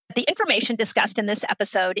The information discussed in this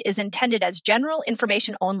episode is intended as general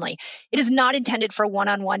information only. It is not intended for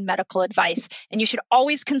one-on-one medical advice, and you should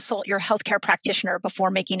always consult your healthcare practitioner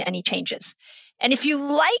before making any changes. And if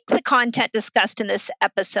you like the content discussed in this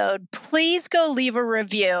episode, please go leave a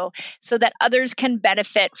review so that others can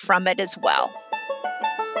benefit from it as well.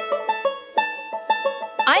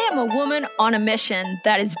 I am a woman on a mission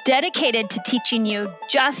that is dedicated to teaching you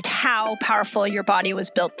just how powerful your body was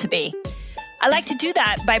built to be. I like to do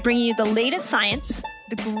that by bringing you the latest science,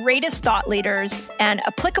 the greatest thought leaders, and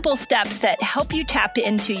applicable steps that help you tap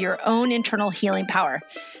into your own internal healing power.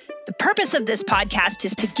 The purpose of this podcast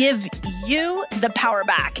is to give you the power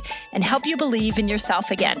back and help you believe in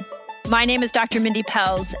yourself again. My name is Dr. Mindy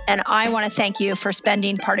Pelz, and I want to thank you for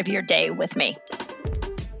spending part of your day with me.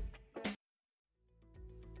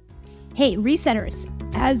 Hey, Resetters.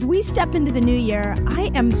 As we step into the new year,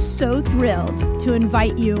 I am so thrilled to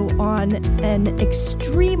invite you on an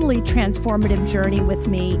extremely transformative journey with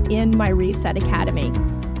me in my Reset Academy.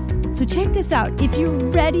 So check this out. If you're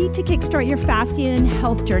ready to kickstart your fasting and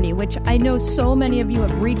health journey, which I know so many of you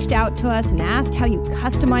have reached out to us and asked how you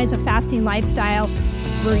customize a fasting lifestyle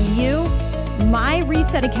for you, my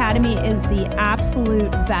Reset Academy is the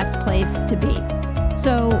absolute best place to be.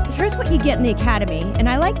 So here's what you get in the Academy, and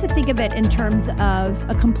I like to think of it in terms of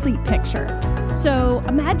a complete picture. So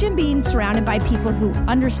imagine being surrounded by people who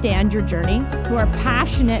understand your journey, who are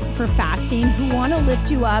passionate for fasting, who want to lift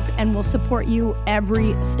you up and will support you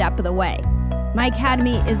every step of the way. My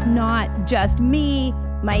Academy is not just me,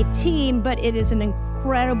 my team, but it is an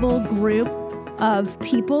incredible group of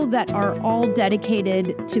people that are all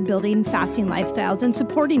dedicated to building fasting lifestyles and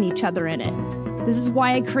supporting each other in it. This is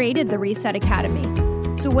why I created the Reset Academy.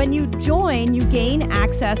 So when you join, you gain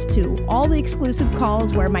access to all the exclusive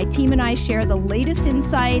calls where my team and I share the latest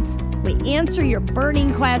insights, we answer your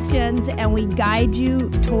burning questions, and we guide you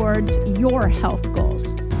towards your health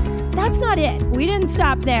goals. That's not it. We didn't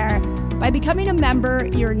stop there. By becoming a member,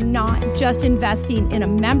 you're not just investing in a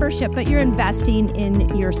membership, but you're investing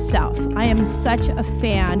in yourself. I am such a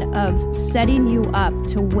fan of setting you up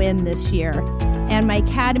to win this year. And my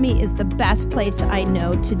Academy is the best place I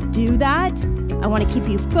know to do that. I want to keep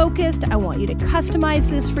you focused. I want you to customize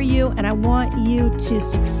this for you. And I want you to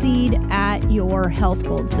succeed at your health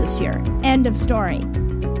goals this year. End of story.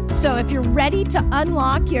 So if you're ready to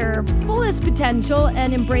unlock your fullest potential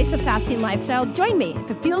and embrace a fasting lifestyle, join me.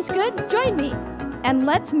 If it feels good, join me. And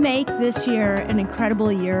let's make this year an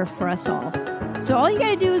incredible year for us all. So all you got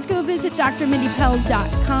to do is go visit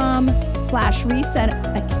drmindypelz.com/Reset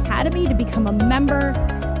Academy to become a member.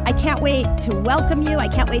 I can't wait to welcome you. I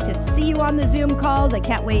can't wait to see you on the Zoom calls. I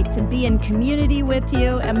can't wait to be in community with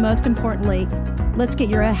you. And most importantly, let's get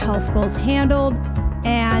your health goals handled.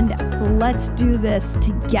 And let's do this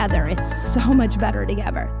together. It's so much better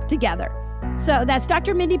together. So that's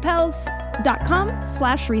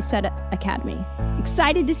drmindypelz.com/Reset Academy.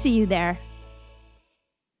 Excited to see you there.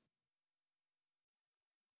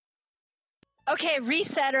 Okay,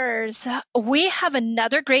 Resetters, we have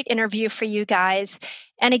another great interview for you guys.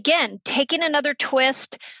 And again, taking another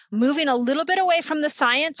twist, moving a little bit away from the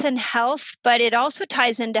science and health, but it also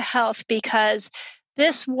ties into health because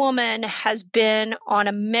this woman has been on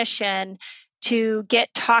a mission to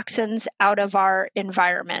get toxins out of our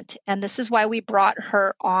environment. And this is why we brought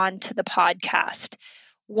her on to the podcast.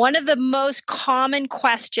 One of the most common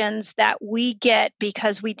questions that we get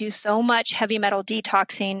because we do so much heavy metal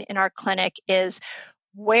detoxing in our clinic is,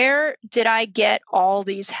 where did I get all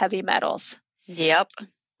these heavy metals? Yep.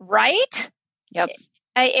 Right? Yep.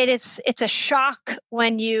 It's a shock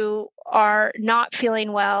when you are not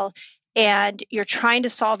feeling well and you're trying to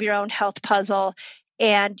solve your own health puzzle,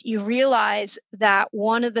 and you realize that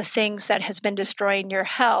one of the things that has been destroying your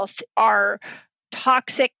health are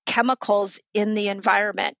toxic chemicals in the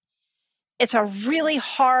environment. It's a really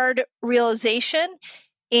hard realization,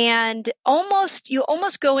 and you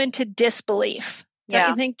almost go into disbelief. Don't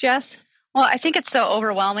you think, Jess? Well, I think it's so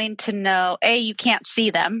overwhelming to know, A, you can't see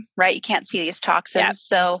them, right? You can't see these toxins. Yep.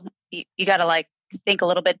 So you got to think a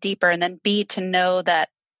little bit deeper. And then B, to know that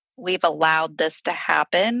we've allowed this to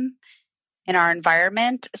happen in our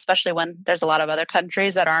environment, especially when there's a lot of other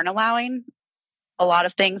countries that aren't allowing a lot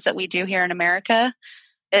of things that we do here in America.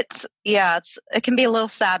 It can be a little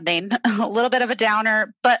saddening, a little bit of a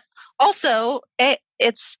downer, but also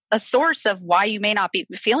it's a source of why you may not be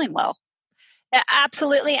feeling well.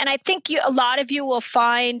 Absolutely. And I think a lot of you will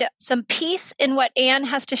find some peace in what Ann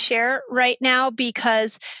has to share right now,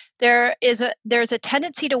 because there's a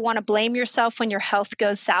tendency to want to blame yourself when your health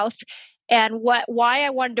goes south. And why I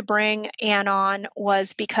wanted to bring Ann on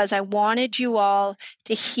was because I wanted you all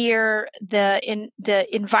to hear the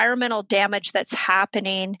environmental damage that's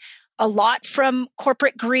happening, a lot from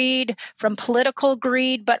corporate greed, from political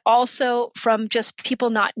greed, but also from just people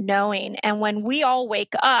not knowing. And when we all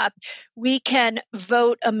wake up, we can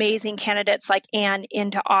vote amazing candidates like Ann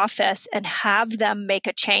into office and have them make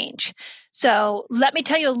a change. So let me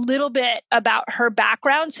tell you a little bit about her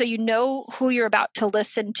background so you know who you're about to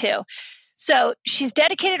listen to. So she's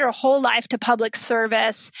dedicated her whole life to public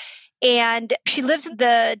service, and she lives in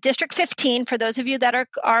the District 15, for those of you that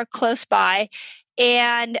are close by.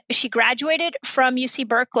 And she graduated from UC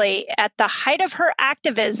Berkeley. At the height of her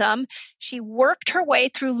activism, she worked her way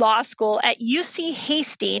through law school at UC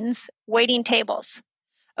Hastings, waiting tables.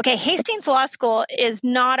 Okay, Hastings Law School is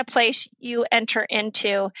not a place you enter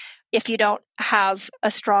into if you don't have a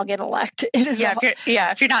strong intellect. It is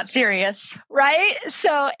if you're not serious. Right?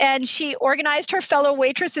 So, and she organized her fellow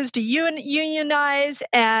waitresses to unionize,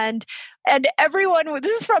 and everyone,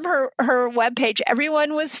 this is from her webpage,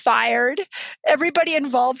 everyone was fired. Everybody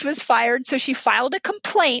involved was fired. So she filed a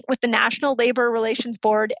complaint with the National Labor Relations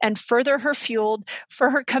Board, and further her fueled for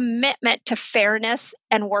her commitment to fairness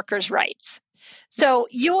and workers' rights. So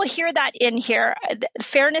you will hear that in here.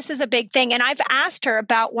 Fairness is a big thing. And I've asked her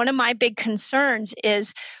about one of my big concerns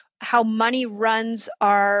is how money runs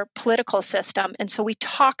our political system. And so we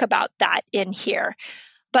talk about that in here.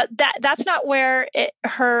 But that's not where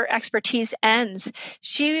her expertise ends.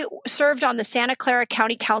 She served on the Santa Clara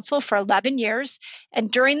County Council for 11 years.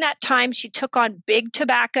 And during that time, she took on big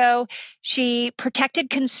tobacco. She protected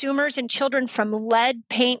consumers and children from lead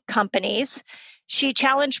paint companies. She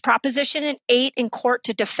challenged Proposition 8 in court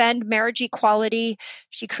to defend marriage equality.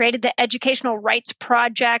 She created the Educational Rights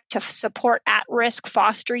Project to support at-risk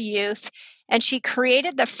foster youth. And she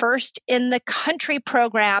created the first in the country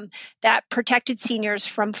program that protected seniors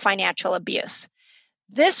from financial abuse.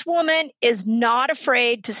 This woman is not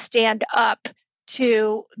afraid to stand up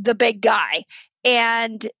to the big guy.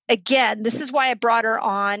 And again, this is why I brought her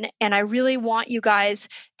on. And I really want you guys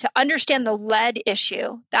to understand the lead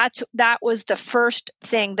issue. That was the first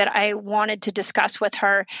thing that I wanted to discuss with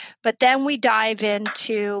her. But then we dive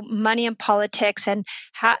into money and politics and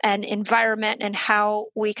environment and how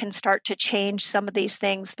we can start to change some of these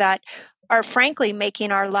things that are frankly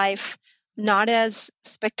making our life not as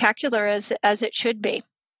spectacular as it should be.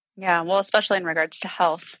 Yeah, well, especially in regards to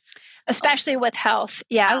health. Especially with health.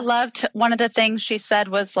 Yeah. I loved one of the things she said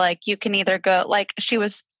was like, you can either go, like, she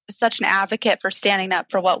was such an advocate for standing up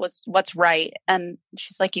for what's right. And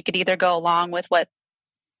she's like, you could either go along with what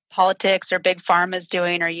politics or big pharma is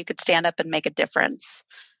doing, or you could stand up and make a difference.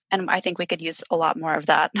 And I think we could use a lot more of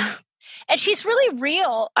that. And she's really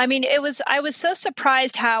real. I mean, I was so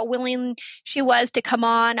surprised how willing she was to come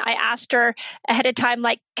on. I asked her ahead of time,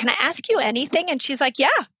 like, can I ask you anything? And she's like, yeah,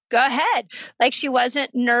 go ahead. Like, she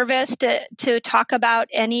wasn't nervous to talk about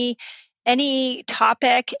any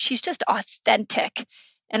topic. She's just authentic.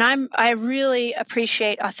 And I really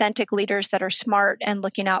appreciate authentic leaders that are smart and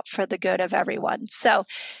looking out for the good of everyone. So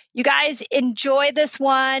you guys enjoy this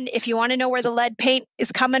one. If you want to know where the lead paint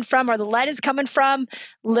is coming from or the lead is coming from,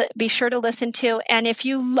 be sure to listen to. And if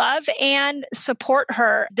you love Ann, support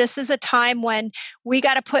her. This is a time when we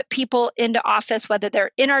got to put people into office, whether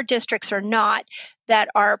they're in our districts or not, that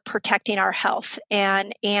are protecting our health.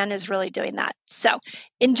 And Ann is really doing that. So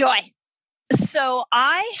enjoy. So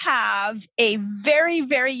I have a very,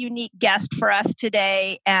 very unique guest for us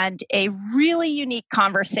today and a really unique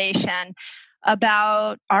conversation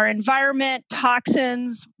about our environment,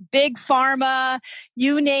 toxins, big pharma,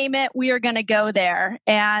 you name it, we are going to go there.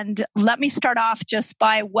 And let me start off just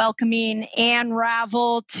by welcoming Ann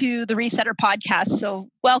Ravel to the Resetter podcast. So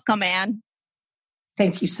welcome, Ann.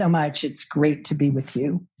 Thank you so much. It's great to be with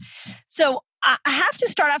you. So I have to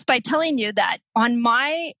start off by telling you that on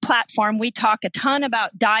my platform, we talk a ton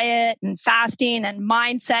about diet and fasting and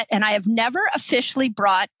mindset, and I have never officially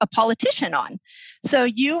brought a politician on. So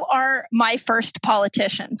you are my first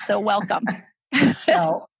politician. So welcome.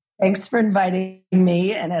 Well, thanks for inviting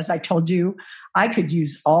me. And as I told you, I could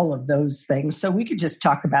use all of those things. So we could just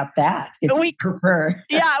talk about that if you prefer.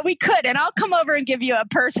 Yeah, we could. And I'll come over and give you a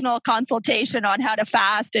personal consultation on how to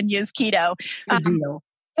fast and use keto. It's a deal.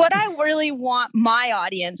 What I really want my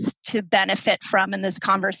audience to benefit from in this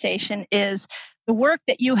conversation is the work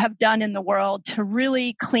that you have done in the world to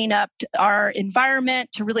really clean up our environment,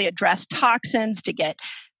 to really address toxins, to get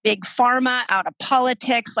big pharma out of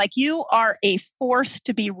politics. Like, you are a force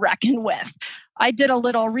to be reckoned with. I did a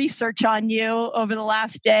little research on you over the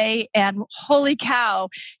last day, and holy cow,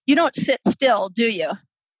 you don't sit still, do you?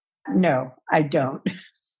 No, I don't.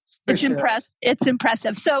 It's impressive. It's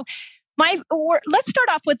impressive. So let's start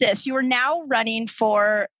off with this. You are now running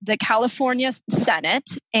for the California Senate.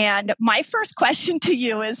 And my first question to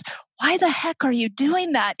you is, why the heck are you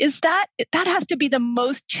doing that? That has to be the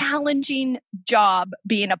most challenging job,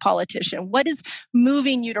 being a politician. What is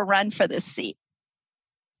moving you to run for this seat?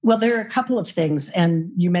 Well, there are a couple of things, and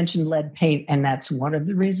you mentioned lead paint, and that's one of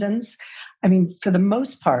the reasons. I mean, for the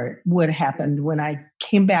most part, what happened when I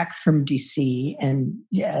came back from DC, and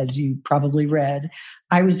as you probably read,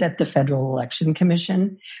 I was at the Federal Election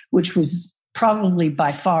Commission, which was probably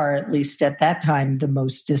by far, at least at that time, the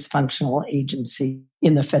most dysfunctional agency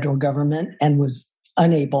in the federal government, and was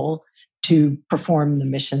unable to perform the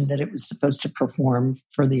mission that it was supposed to perform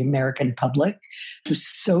for the American public. It was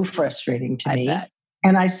so frustrating to me.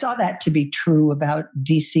 And I saw that to be true about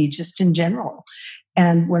DC just in general.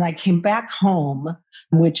 And when I came back home,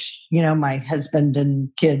 which, my husband and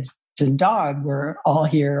kids and dog were all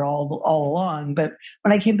here all along. But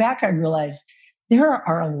when I came back, I realized there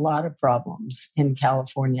are a lot of problems in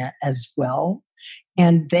California as well,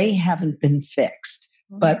 and they haven't been fixed.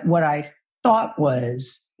 But what I thought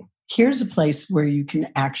was, here's a place where you can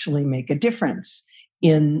actually make a difference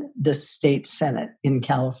in the state Senate in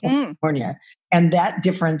California. And that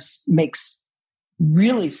difference makes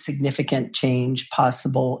really significant change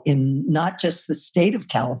possible in not just the state of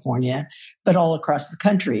California, but all across the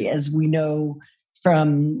country. As we know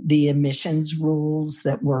from the emissions rules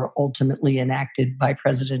that were ultimately enacted by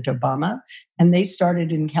President Obama, and they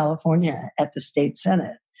started in California at the state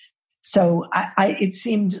Senate. So it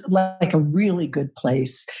seemed like a really good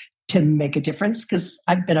place to make a difference, because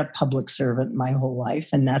I've been a public servant my whole life,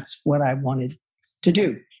 and that's what I wanted to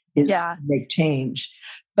do, is make change.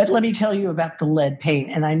 But let me tell you about the lead paint,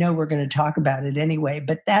 and I know we're going to talk about it anyway,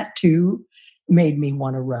 but that too made me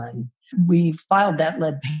want to run. We filed that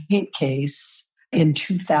lead paint case in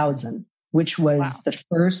 2000, which was the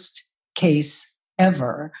first case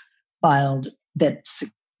ever filed that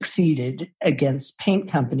succeeded against paint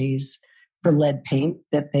companies for lead paint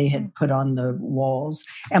that they had put on the walls.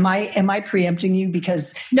 Am I preempting you?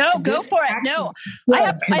 Because no, go for it. No,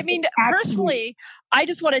 personally, I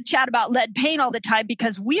just want to chat about lead paint all the time,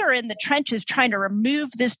 because we are in the trenches trying to remove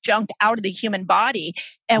this junk out of the human body,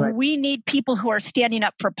 and we need people who are standing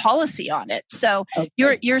up for policy on it. So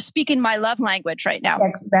you're speaking my love language right now.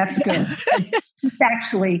 That's good.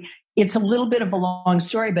 It's a little bit of a long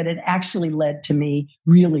story, but it actually led to me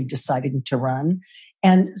really deciding to run.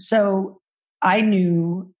 And so I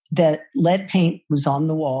knew that lead paint was on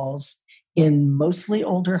the walls in mostly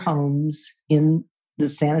older homes in the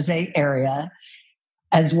San Jose area,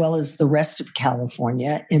 as well as the rest of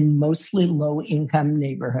California, in mostly low-income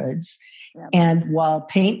neighborhoods. Yep. And while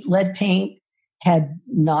lead paint had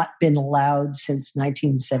not been allowed since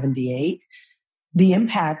 1978, the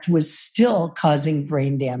impact was still causing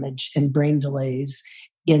brain damage and brain delays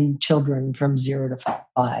in children from 0 to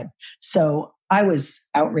 5. So I was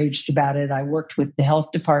outraged about it. I worked with the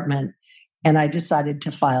health department, and I decided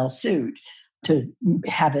to file suit to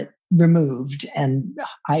have it removed, and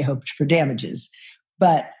I hoped for damages.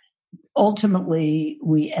 But ultimately,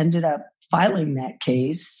 we ended up filing that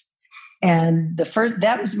case, and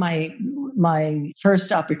that was my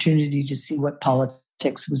first opportunity to see what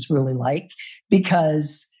politics was really like,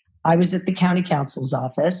 because I was at the county council's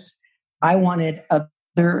office. I wanted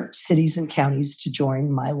other cities and counties to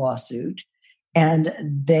join my lawsuit. And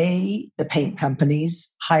the paint companies,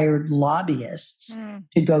 hired lobbyists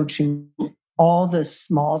to go to all the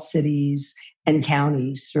small cities and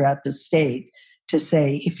counties throughout the state to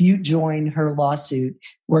say, if you join her lawsuit,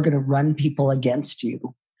 we're going to run people against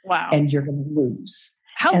you. Wow. And you're going to lose.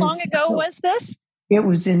 How long ago was this? It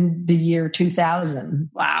was in the year 2000.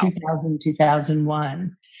 Wow.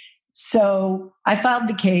 2001. So I filed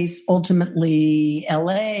the case. Ultimately,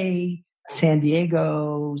 LA, San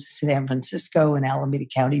Diego, San Francisco, and Alameda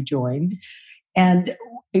County joined. And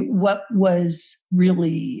what was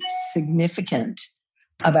really significant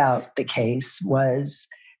about the case was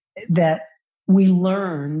that we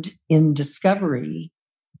learned in discovery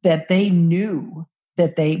that they knew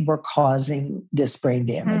that they were causing this brain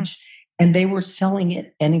damage, and they were selling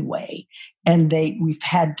it anyway. And we've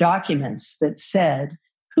had documents that said,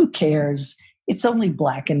 who cares? It's only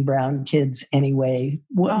black and brown kids anyway.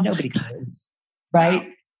 Well, nobody cares, right?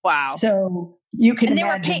 Wow. So you can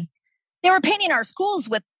imagine. They were painting our schools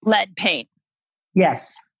with lead paint.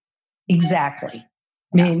 Yes, exactly.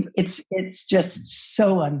 I mean, it's just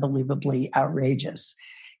so unbelievably outrageous.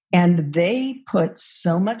 And they put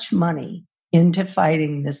so much money into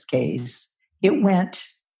fighting this case. It went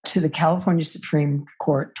to the California Supreme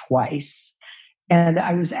Court twice. And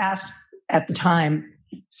I was asked at the time,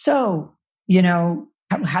 So,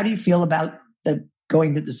 how do you feel about the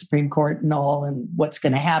going to the Supreme Court and all and what's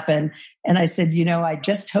going to happen? And I said, I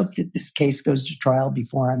just hope that this case goes to trial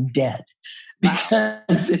before I'm dead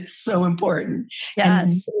because it's so important. Yes.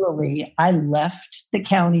 And literally, I left the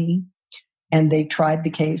county and they tried the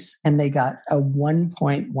case and they got a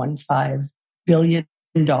 $1.15 billion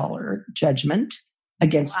judgment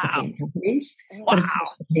against the paint companies. Wow. But of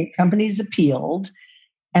course, the paint companies appealed.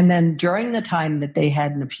 And then during the time that they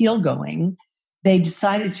had an appeal going, they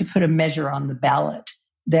decided to put a measure on the ballot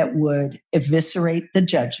that would eviscerate the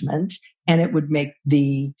judgment and it would make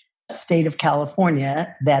the state of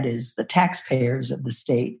California, that is the taxpayers of the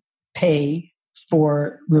state, pay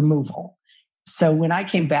for removal. So when I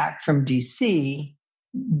came back from DC,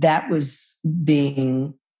 that was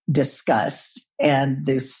being discussed and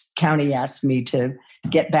this county asked me to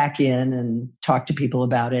get back in and talk to people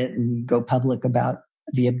about it and go public about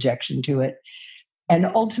the objection to it. And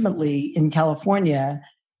ultimately in California,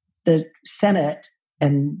 the Senate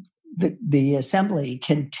and the Assembly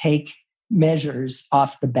can take measures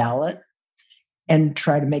off the ballot and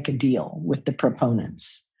try to make a deal with the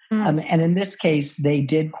proponents. And in this case, they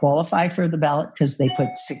did qualify for the ballot because they put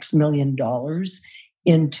 $6 million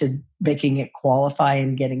into making it qualify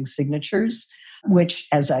and getting signatures, which,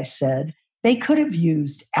 as I said, they could have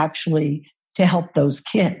used actually to help those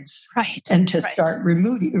kids and to start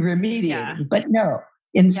remediating. Yeah. But no,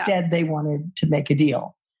 instead they wanted to make a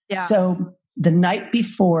deal. Yeah. So the night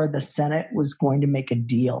before the Senate was going to make a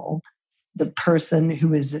deal, the person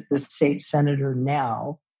who is the state senator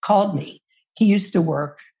now called me. He used to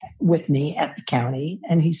work with me at the county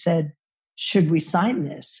and he said, should we sign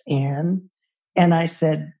this, Ann? And I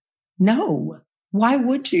said, no, why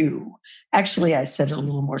would you? Actually, I said it a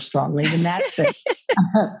little more strongly than that,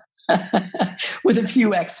 with a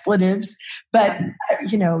few expletives. But,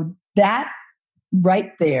 that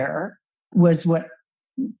right there was what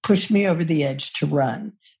pushed me over the edge to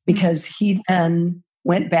run because he then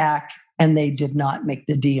went back and they did not make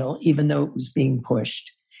the deal, even though it was being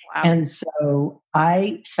pushed. Wow. And so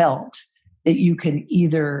I felt that you can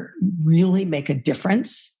either really make a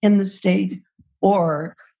difference in the state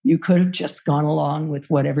or you could have just gone along with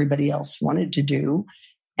what everybody else wanted to do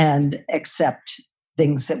and accept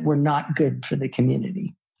things that were not good for the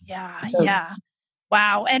community. Yeah.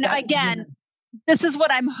 Wow. And again, this is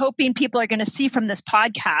what I'm hoping people are going to see from this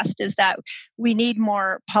podcast is that we need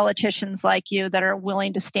more politicians like you that are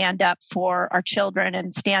willing to stand up for our children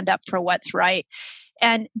and stand up for what's right.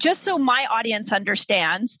 And just so my audience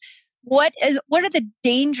understands, what are the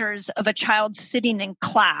dangers of a child sitting in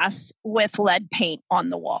class with lead paint on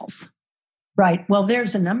the walls? Right. Well,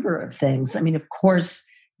 there's a number of things. I mean, of course,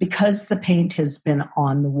 because the paint has been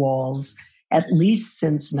on the walls at least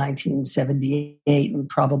since 1978 and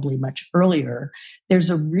probably much earlier, there's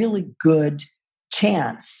a really good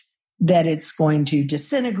chance that it's going to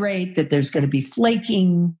disintegrate, that there's going to be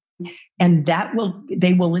flaking, and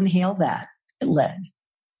they will inhale that lead.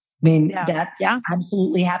 I mean, that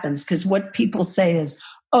absolutely happens because what people say is,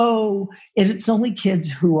 it's only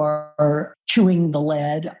kids who are chewing the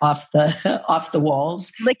lead off the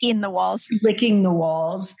walls. Licking the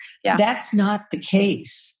walls. Yeah. That's not the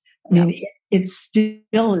case. I mean, it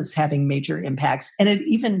still is having major impacts. And it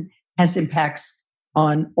even has impacts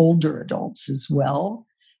on older adults as well.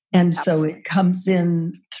 And so it comes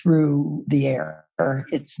in through the air.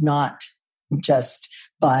 It's not just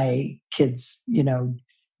by kids,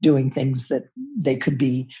 doing things that they could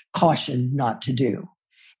be cautioned not to do.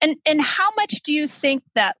 And how much do you think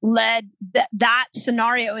that lead, that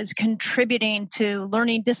scenario is contributing to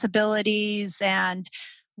learning disabilities and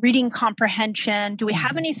reading comprehension? Do we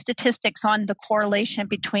have any statistics on the correlation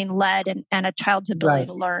between lead and a child's ability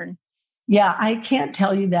to learn? Yeah, I can't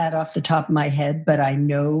tell you that off the top of my head, but I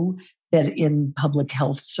know that in public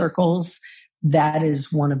health circles, that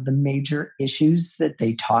is one of the major issues that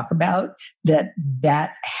they talk about,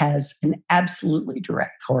 that has an absolutely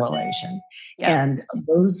direct correlation. Yeah. And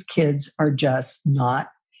those kids are just not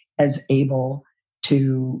as able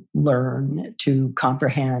to learn, to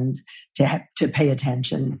comprehend, to pay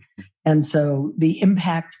attention. And so the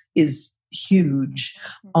impact is huge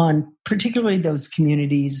on particularly those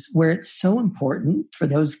communities where it's so important for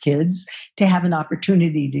those kids to have an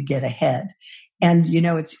opportunity to get ahead. And,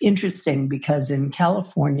 it's interesting because in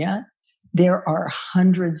California, there are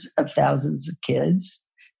hundreds of thousands of kids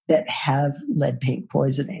that have lead paint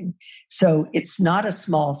poisoning. So it's not a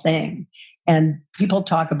small thing. And people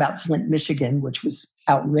talk about Flint, Michigan, which was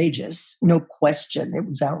outrageous. No question, it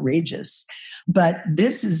was outrageous. But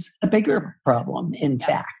this is a bigger problem, in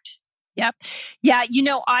fact. Yep. Yeah.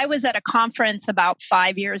 I was at a conference about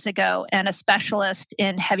 5 years ago, and a specialist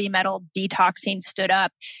in heavy metal detoxing stood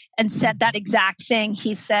up and said that exact thing.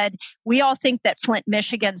 He said, we all think that Flint,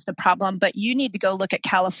 Michigan's the problem, but you need to go look at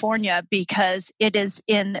California because it is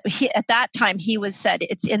at that time he said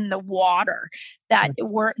it's in the water, that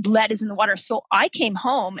lead is in the water. So I came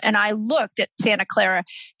home and I looked at Santa Clara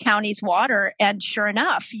County's water, and sure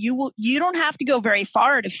enough, you don't have to go very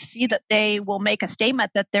far to see that they will make a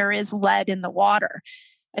statement that there is lead in the water.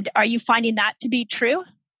 Are you finding that to be true?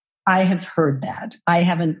 I have heard that. I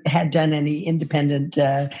haven't done any independent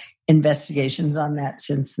investigations on that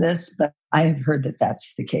since this, but I have heard that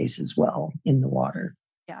that's the case as well in the water.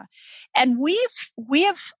 Yeah. And we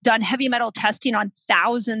have done heavy metal testing on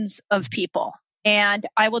thousands of people. And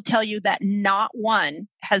I will tell you that not one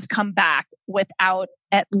has come back without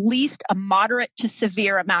at least a moderate to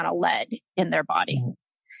severe amount of lead in their body.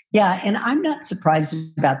 Yeah, and I'm not surprised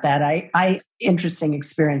about that. I interesting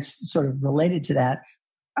experience sort of related to that.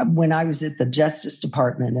 When I was at the Justice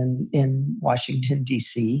Department in Washington,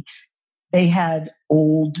 D.C., they had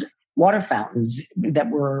old water fountains that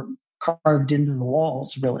were carved into the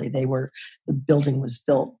walls, really. The building was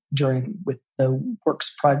built with the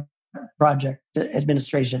Works Project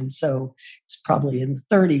administration, so it's probably in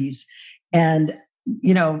the 30s. And,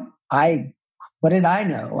 what did I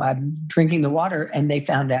know? I'm drinking the water, and they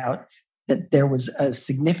found out that there was a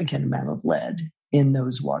significant amount of lead in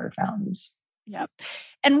those water fountains. Yep.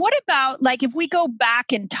 And what about, if we go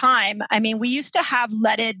back in time, we used to have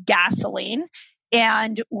leaded gasoline.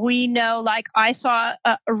 And we know, I saw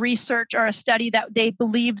a research or a study that they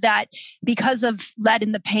believe that because of lead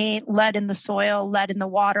in the paint, lead in the soil, lead in the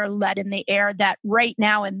water, lead in the air, that right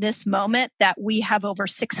now in this moment that we have over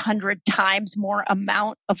 600 times more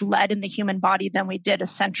amount of lead in the human body than we did a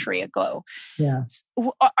century ago. Yeah.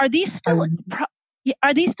 Are these still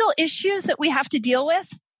issues that we have to deal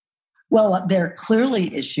with? Well, there are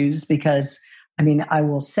clearly issues because, I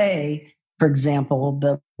will say, for example,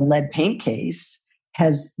 the lead paint case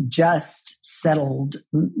has just settled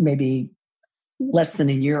maybe less than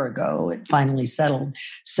a year ago. It finally settled.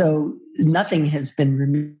 So nothing has been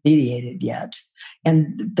remediated yet.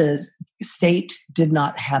 And the state did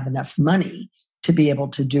not have enough money to be able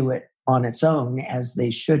to do it on its own as they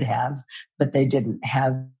should have, but they didn't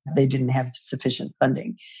have sufficient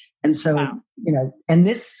funding. And so, wow. And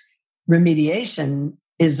this remediation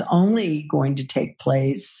is only going to take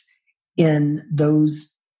place in those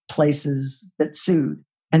places that sued.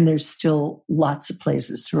 And there's still lots of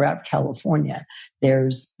places throughout California.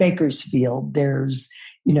 There's Bakersfield. There's,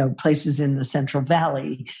 places in the Central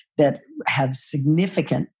Valley that have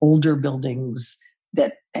significant older buildings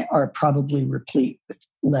that are probably replete with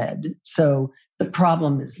lead. So the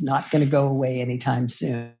problem is not going to go away anytime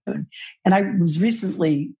soon. And I was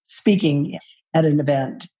recently speaking at an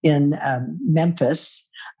event in Memphis,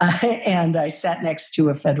 and I sat next to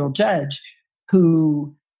a federal judge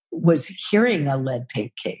who was hearing a lead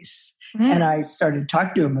paint case. And I started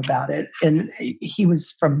talking to him about it. And he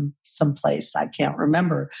was from someplace, I can't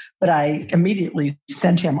remember, but I immediately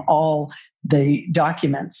sent him all the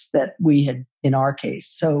documents that we had in our case.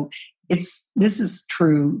 So this is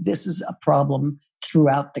true. This is a problem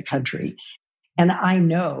throughout the country. And I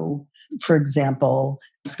know, for example,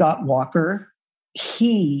 Scott Walker,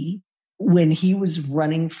 when he was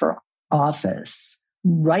running for office,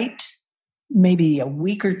 right maybe a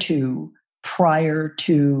week or two prior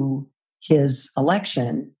to his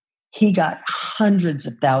election, he got hundreds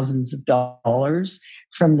of thousands of dollars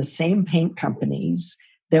from the same paint companies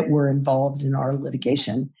that were involved in our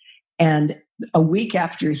litigation. And a week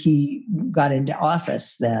after he got into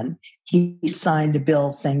office, then he signed a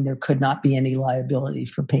bill saying there could not be any liability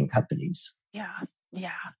for paint companies.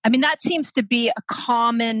 Yeah. That seems to be a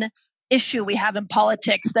common issue we have in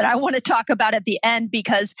politics that I want to talk about at the end,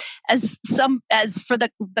 because as for the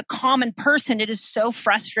common person, it is so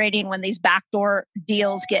frustrating when these backdoor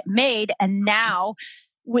deals get made, and now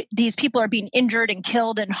these people are being injured and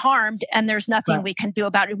killed and harmed, and there's nothing we can do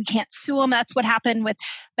about it. We can't sue them. That's what happened with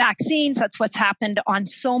vaccines. That's what's happened on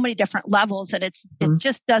so many different levels, and it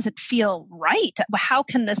just doesn't feel right. How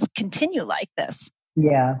can this continue like this?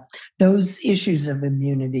 Yeah, those issues of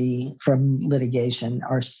immunity from litigation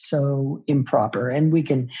are so improper. And we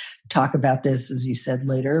can talk about this, as you said,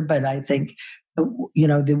 later. But I think,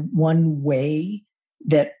 the one way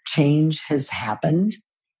that change has happened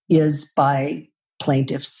is by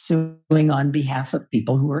plaintiffs suing on behalf of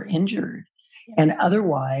people who are injured. And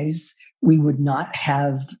otherwise, we would not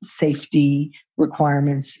have safety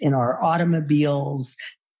requirements in our automobiles.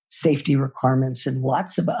 safety requirements in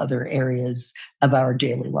lots of other areas of our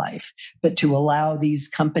daily life. But to allow these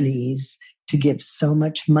companies to give so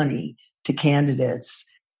much money to candidates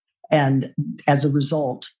and as a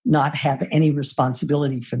result, not have any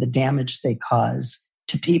responsibility for the damage they cause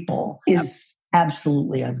to people is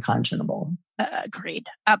absolutely unconscionable. Agreed.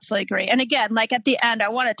 Absolutely agree. And again, like at the end, I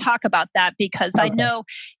want to talk about that because I know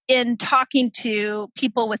in talking to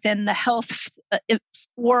people within the health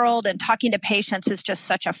world and talking to patients is just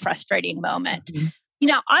such a frustrating moment. Mm-hmm.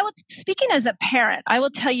 Speaking as a parent, I will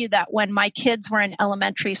tell you that when my kids were in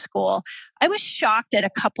elementary school, I was shocked at a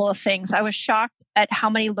couple of things. I was shocked at how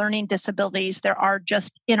many learning disabilities there are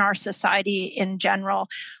just in our society in general.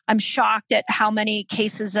 I'm shocked at how many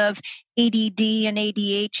cases of ADD and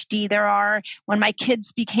ADHD there are. When my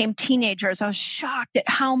kids became teenagers, I was shocked at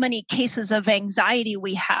how many cases of anxiety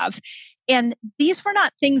we have. And these were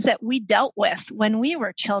not things that we dealt with when we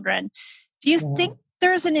were children. Do you think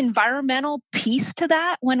there's an environmental piece to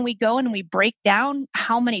that when we go and we break down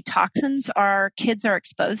how many toxins our kids are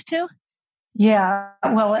exposed to? Yeah,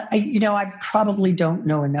 well, I probably don't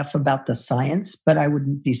know enough about the science, but I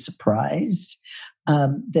wouldn't be surprised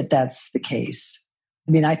that that's the case.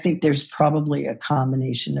 I mean, I think there's probably a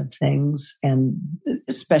combination of things, and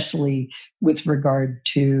especially with regard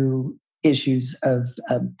to issues of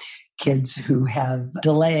kids who have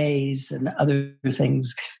delays and other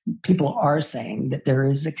things, people are saying that there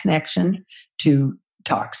is a connection to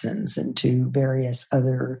toxins and to various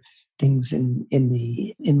other things in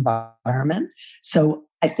the environment. So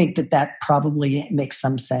I think that probably makes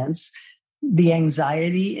some sense. The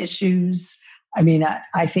anxiety issues, I mean,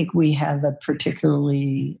 I think we have a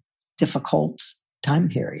particularly difficult time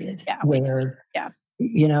period where,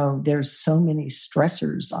 there's so many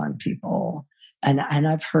stressors on people. And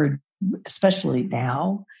I've heard, especially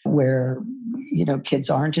now where, kids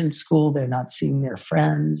aren't in school, they're not seeing their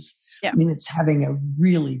friends. Yeah. I mean, it's having a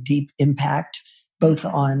really deep impact both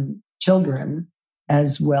on children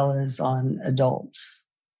as well as on adults.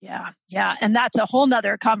 Yeah. And that's a whole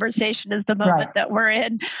nother conversation is the moment that we're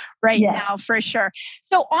in now, for sure.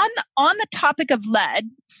 So on the topic of lead,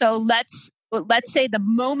 so let's say the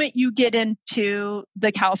moment you get into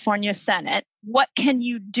the California Senate, what can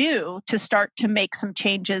you do to start to make some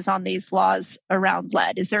changes on these laws around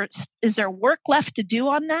lead? Is there work left to do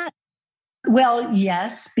on that? Well,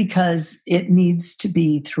 yes, because it needs to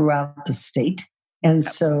be throughout the state. And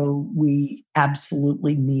so we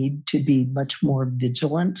absolutely need to be much more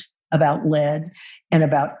vigilant about lead and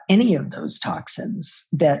about any of those toxins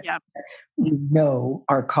that we know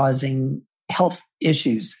are causing health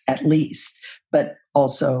issues at least, but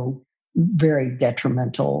also very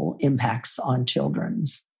detrimental impacts on children.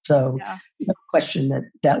 So no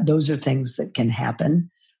question that those are things that can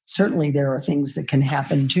happen. Certainly there are things that can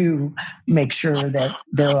happen to make sure that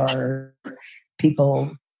there are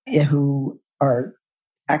people who are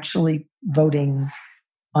actually voting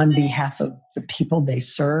on behalf of the people they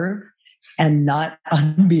serve and not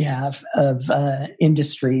on behalf of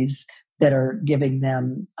industries that are giving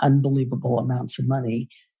them unbelievable amounts of money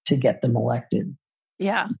to get them elected.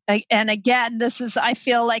 Yeah. And again, I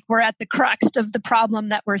feel like we're at the crux of the problem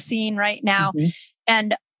that we're seeing right now. Mm-hmm.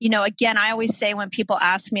 And, again, I always say when people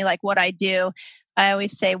ask me like what I do, I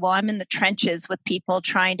always say, well, I'm in the trenches with people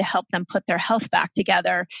trying to help them put their health back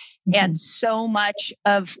together. Mm-hmm. And so much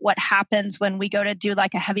of what happens when we go to do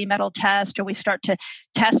like a heavy metal test or we start to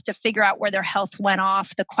test to figure out where their health went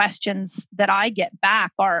off, the questions that I get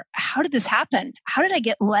back are, how did this happen? How did I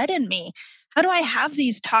get lead in me? How do I have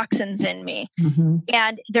these toxins in me? Mm-hmm.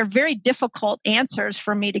 And they're very difficult answers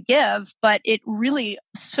for me to give, but it really,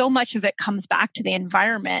 so much of it comes back to the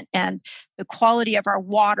environment and the quality of our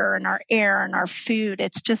water and our air and our food.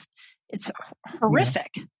 It's horrific.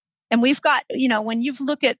 Yeah. And we've got, when you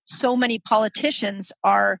look at so many politicians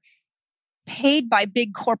are paid by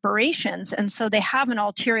big corporations, and so they have an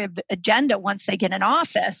ulterior agenda once they get in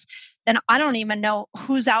office, then I don't even know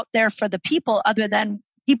who's out there for the people other than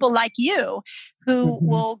people like you who mm-hmm.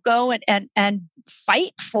 will go and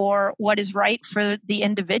fight for what is right for the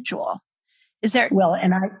individual. Is there? Well,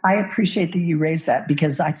 and I appreciate that you raised that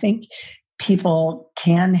because I think people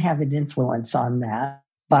can have an influence on that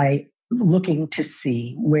by looking to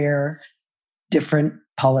see where different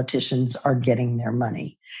politicians are getting their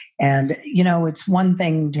money. And, it's one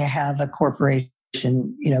thing to have a corporation,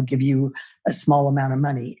 give you a small amount of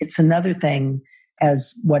money. It's another thing,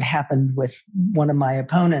 as what happened with one of my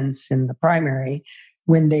opponents in the primary,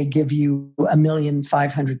 when they give you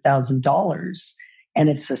 $1,500,000 and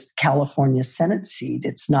it's a California Senate seat,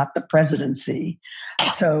 it's not the presidency.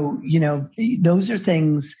 So, those are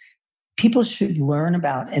things people should learn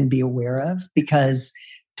about and be aware of, because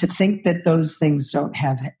to think that those things don't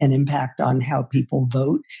have an impact on how people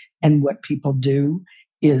vote and what people do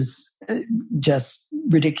is just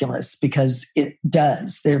ridiculous, because it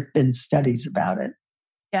does. There have been studies about it.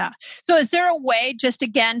 Yeah. So is there a way, just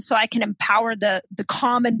again, so I can empower the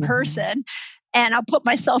common person, and I'll put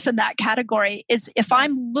myself in that category, is if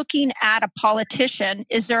I'm looking at a politician,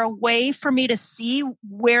 is there a way for me to see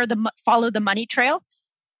where follow the money trail?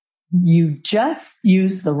 You just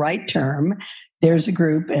use the right term. There's a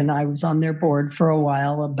group, and I was on their board for a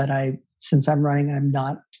while, but since I'm running, I'm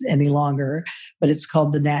not any longer, but it's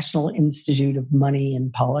called the National Institute of Money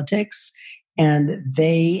and Politics. And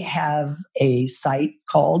they have a site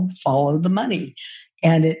called Follow the Money.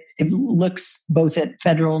 And it looks both at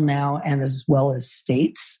federal now and as well as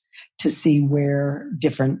states to see where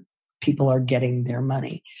different people are getting their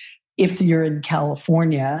money. If you're in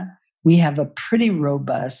California, we have a pretty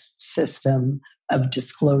robust system of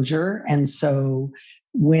disclosure. And so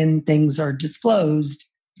when things are disclosed,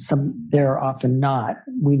 they're often not.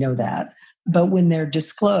 We know that. But when they're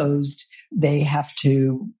disclosed, they have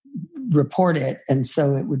to report it. And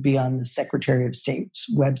so it would be on the Secretary of State's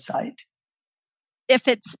website. If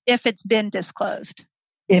it's been disclosed.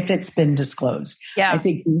 If it's been disclosed. Yeah. I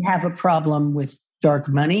think we have a problem with dark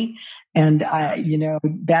money. And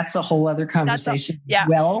that's a whole other conversation. Yeah.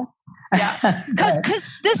 Well, yeah. Because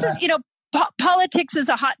this is, politics is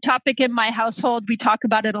a hot topic in my household. We talk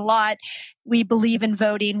about it a lot. We believe in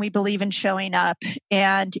voting. We believe in showing up.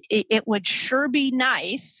 And it would sure be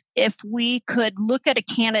nice if we could look at a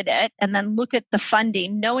candidate and then look at the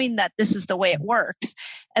funding, knowing that this is the way it works,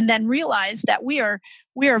 and then realize that we are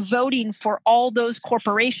voting for all those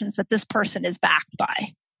corporations that this person is backed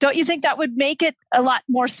by. Don't you think that would make it a lot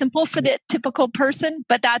more simple for the typical person?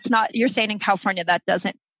 But that's not, you're saying in California,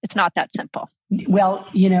 it's not that simple. Well,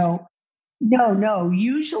 no.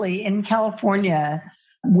 Usually in California,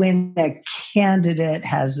 when a candidate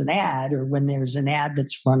has an ad or when there's an ad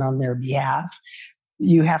that's run on their behalf,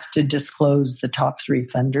 you have to disclose the top 3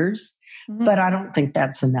 funders. Mm-hmm. But I don't think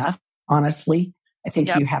that's enough, honestly. I think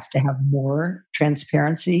you have to have more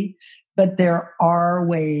transparency. But there are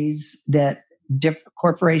ways that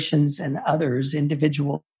corporations and others,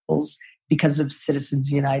 individuals, because of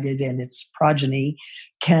Citizens United and its progeny,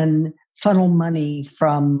 can funnel money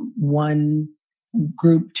from one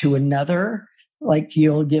group to another. Like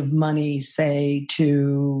you'll give money, say,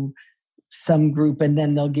 to some group, and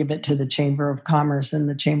then they'll give it to the Chamber of Commerce, and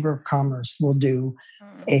the Chamber of Commerce will do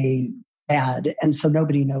a ad. And so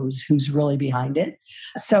nobody knows who's really behind it.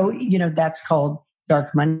 So, that's called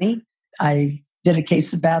dark money. I did a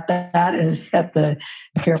case about that at the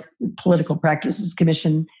Fair Political Practices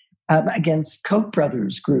Commission against Koch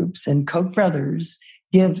brothers groups. And Koch brothers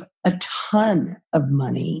give a ton of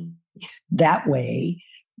money that way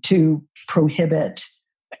to prohibit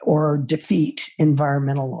or defeat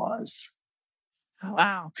environmental laws.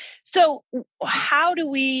 Wow. So how do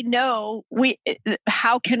we know?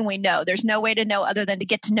 How can we know? There's no way to know other than to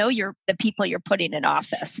get to know the people you're putting in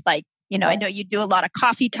office. Like, yes. I know you do a lot of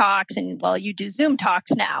coffee talks, and you do Zoom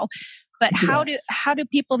talks now. But how do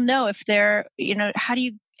people know if they're, how do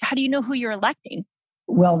you know who you're electing?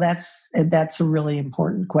 Well, that's a really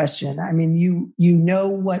important question. I mean, you know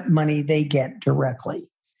what money they get directly.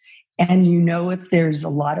 And if there's a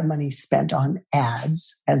lot of money spent on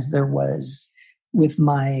ads, as there was with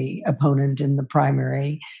my opponent in the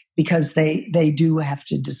primary, because they do have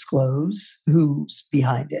to disclose who's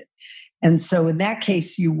behind it. And so in that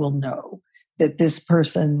case, you will know that this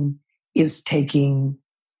person is taking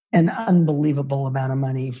an unbelievable amount of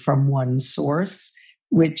money from one source,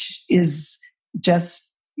 which is just,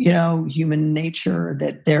 human nature,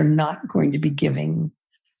 that they're not going to be giving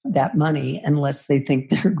that money unless they think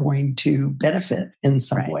they're going to benefit in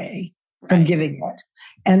some way from giving it.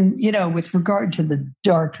 And, with regard to the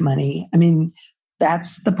dark money, I mean,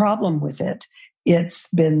 that's the problem with it. It's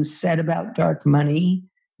been said about dark money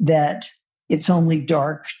that it's only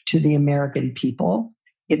dark to the American people.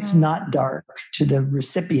 It's not dark to the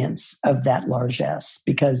recipients of that largesse,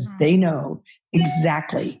 because they know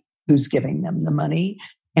exactly who's giving them the money.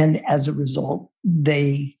 And as a result,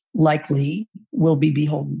 they likely will be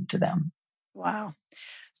beholden to them. Wow.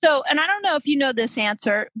 So, and I don't know if you know this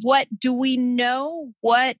answer. Do we know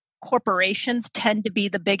what corporations tend to be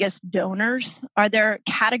the biggest donors? Are there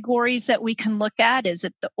categories that we can look at? Is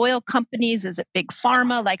it the oil companies? Is it big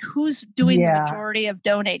pharma? Like, who's doing the majority of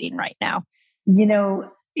donating right now?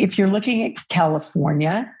 If you're looking at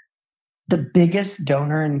California, the biggest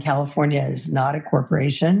donor in California is not a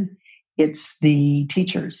corporation. It's the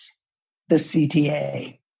teachers, the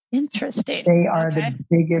CTA. Interesting. They are the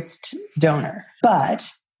biggest donor. But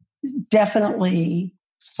definitely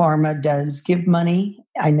pharma does give money.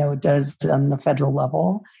 I know it does on the federal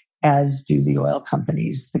level, as do the oil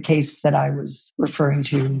companies. The case that I was referring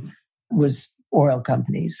to was oil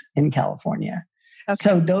companies in California. Okay.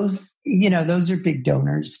 So those are big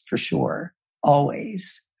donors for sure,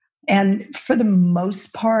 always. And for the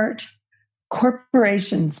most part,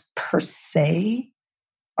 corporations per se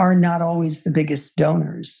are not always the biggest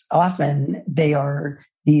donors. Often they are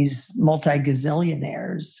these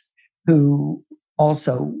multi-gazillionaires who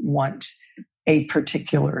also want a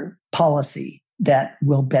particular policy that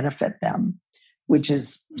will benefit them, which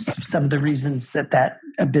is some of the reasons that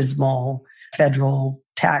abysmal federal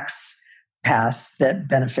tax passed that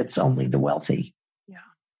benefits only the wealthy.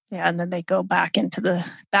 Yeah, and then they go back into the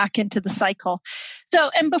cycle. So,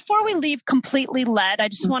 and before we leave completely lead, I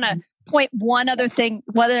just want to point one other thing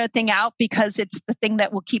out, because it's the thing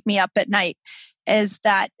that will keep me up at night, is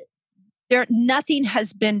that nothing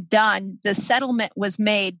has been done. The settlement was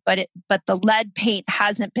made, but the lead paint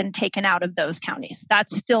hasn't been taken out of those counties.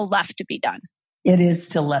 That's still left to be done. It is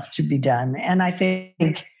still left to be done, and I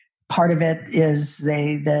think part of it is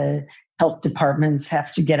the health departments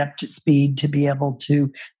have to get up to speed to be able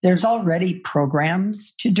to. There's already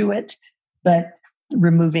programs to do it, but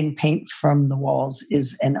removing paint from the walls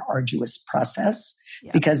is an arduous process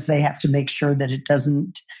because they have to make sure that it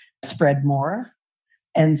doesn't spread more.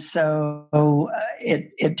 And so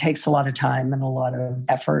it takes a lot of time and a lot of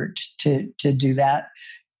effort to do that.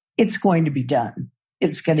 It's going to be done.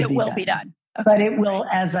 It will be done. Okay. But it will,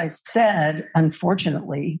 as I said,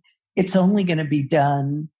 unfortunately, it's only going to be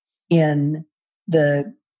done in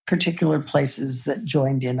the particular places that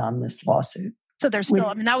joined in on this lawsuit. So there's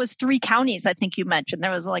still, that was 3 counties, I think you mentioned. There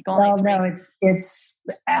was only 3. No, it's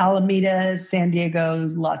Alameda, San Diego,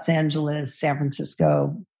 Los Angeles, San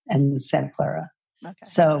Francisco, and Santa Clara. Okay.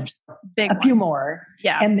 So a few more.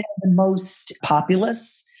 Yeah. And they're the most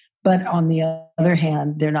populous, but on the other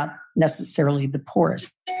hand, they're not necessarily the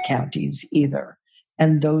poorest counties either.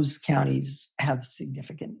 And those counties have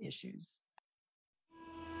significant issues.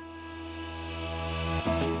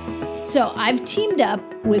 So I've teamed up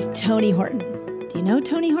with Tony Horton. Do you know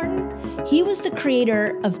Tony Horton? He was the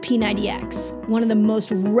creator of P90X, one of the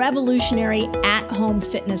most revolutionary at-home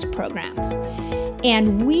fitness programs.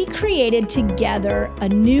 And we created together a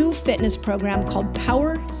new fitness program called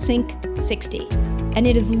Power Sync 60. And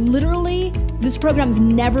it is literally, this program's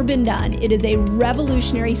never been done. It is a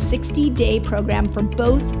revolutionary 60-day program for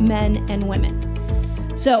both men and women.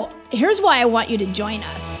 So here's why I want you to join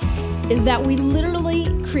us, is that we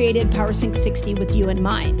literally created Power Sync 60 with you in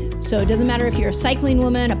mind. So it doesn't matter if you're a cycling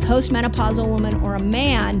woman, a postmenopausal woman, or a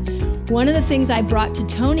man. One of the things I brought to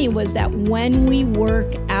Tony was that when we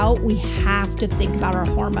work out, we have to think about our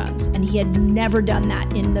hormones. And he had never done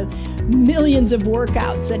that in the millions of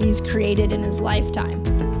workouts that he's created in his lifetime.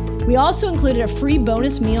 We also included a free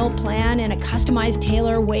bonus meal plan and a customized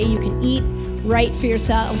tailor way you can eat right for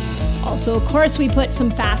yourself. Also, of course, we put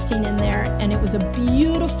some fasting in there, and it was a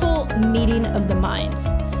beautiful meeting of the minds.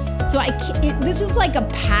 So this is like a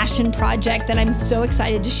passion project that I'm so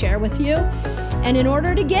excited to share with you. And in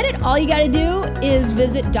order to get it, all you got to do is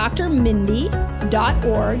visit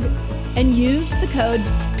drmindy.org and use the code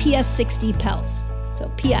PS60PELZ. So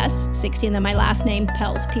PS60 and then my last name,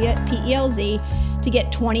 PELZ, P-E-L-Z, to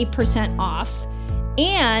get 20% off.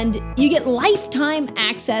 And you get lifetime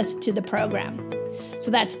access to the program. So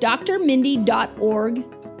that's drmindy.org,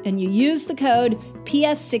 and you use the code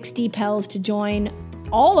PS60PELZ to join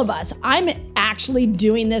all of us. I'm actually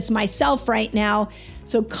doing this myself right now.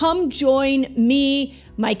 So come join me,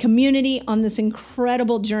 my community, on this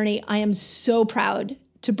incredible journey. I am so proud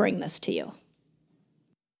to bring this to you.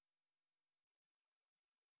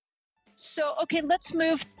 So, okay, let's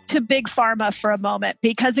move to big pharma for a moment,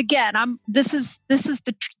 because again, this is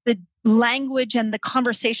the language and the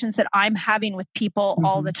conversations that I'm having with people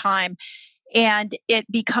all the time. And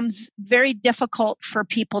it becomes very difficult for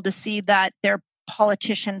people to see that their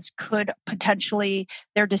politicians could potentially,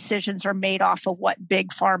 their decisions are made off of what big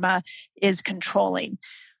pharma is controlling.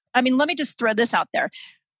 I mean, let me just throw this out there.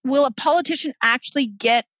 Will a politician actually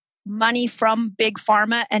get money from big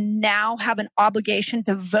pharma and now have an obligation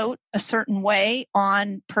to vote a certain way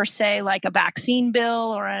on, per se, like a vaccine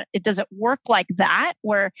bill, or does it work like that?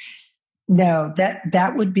 Where no,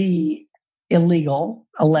 that would be illegal,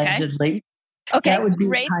 allegedly. Okay, that would be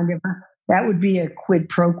great. That would be a quid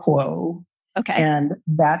pro quo. Okay, and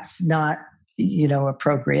that's not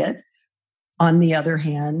appropriate. On the other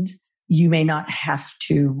hand, you may not have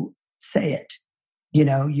to say it.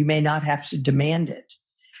 You may not have to demand it.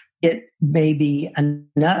 It may be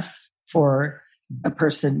enough for a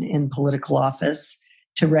person in political office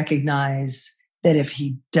to recognize that if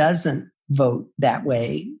he doesn't vote that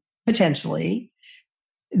way, potentially,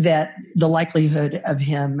 that the likelihood of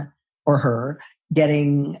him or her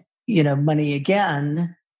getting, money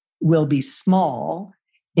again will be small,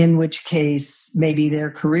 in which case maybe their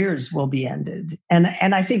careers will be ended. And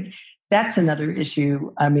I think that's another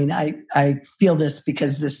issue. I mean, I feel this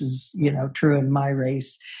because this is, true in my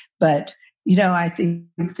race, but I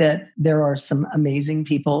think that there are some amazing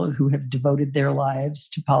people who have devoted their lives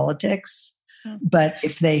to politics. But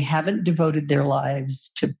if they haven't devoted their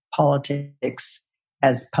lives to politics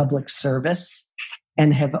as public service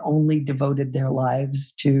and have only devoted their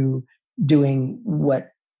lives to doing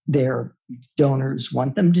what their donors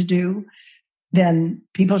want them to do, then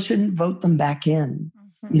people shouldn't vote them back in.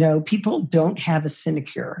 People don't have a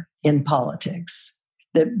sinecure in politics.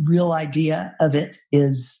 The real idea of it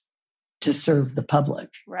is to serve the public.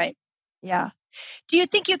 Right. Yeah. Do you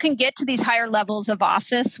think you can get to these higher levels of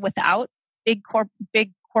office without big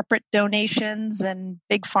corporate donations and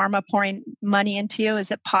big pharma pouring money into you?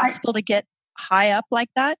 Is it possible to get high up like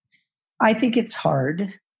that? I think it's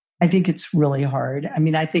hard. I think it's really hard. I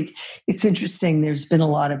mean, I think it's interesting. There's been a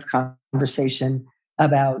lot of conversation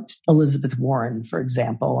about Elizabeth Warren, for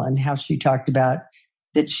example, and how she talked about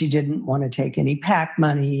that she didn't want to take any PAC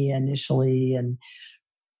money initially.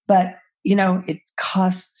 But it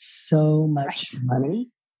costs so much money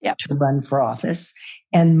to run for office.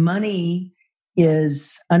 And money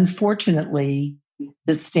is, unfortunately,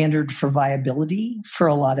 the standard for viability for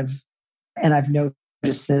a lot of, and I've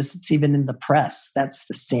noticed this, it's even in the press, that's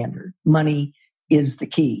the standard. Money is the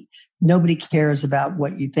key. Nobody cares about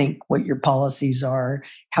what you think, what your policies are,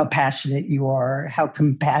 how passionate you are, how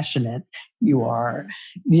compassionate you are.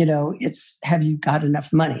 It's, have you got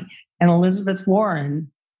enough money? And Elizabeth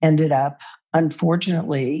Warren ended up,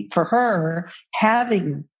 unfortunately for her,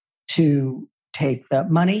 having to take the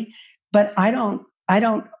money. But I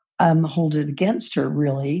don't hold it against her,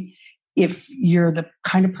 really. If you're the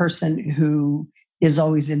kind of person who is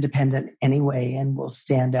always independent anyway and will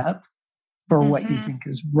stand up for what you think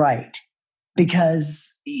is right,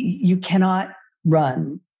 because you cannot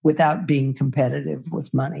run without being competitive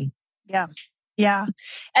with money. Yeah. Yeah.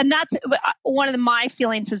 And that's one of my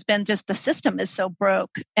feelings has been just the system is so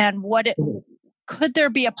broke. And could there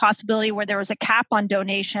be a possibility where there was a cap on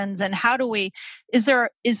donations? And how do is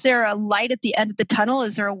there a light at the end of the tunnel?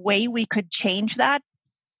 Is there a way we could change that?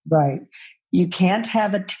 Right. You can't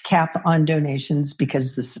have a cap on donations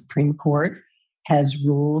because the Supreme Court has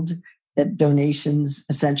ruled that donations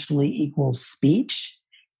essentially equal speech.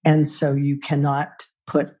 And so you cannot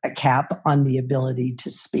put a cap on the ability to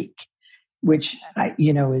speak, which,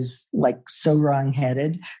 is like so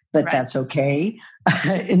wrong-headed, but that's okay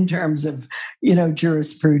in terms of,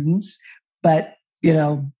 jurisprudence. But,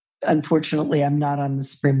 unfortunately, I'm not on the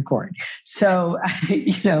Supreme Court. So,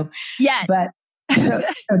 yes. But so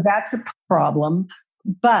that's a problem.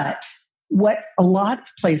 But what a lot of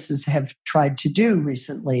places have tried to do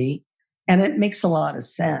recently, and it makes a lot of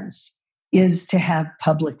sense, is to have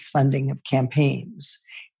public funding of campaigns.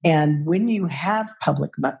 And when you have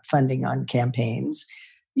public funding on campaigns,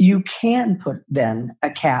 you can put then a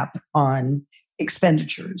cap on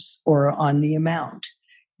expenditures or on the amount.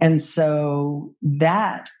 And so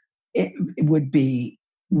that it would be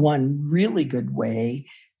one really good way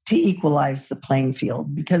to equalize the playing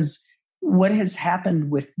field, because what has happened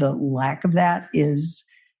with the lack of that is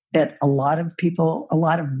that a lot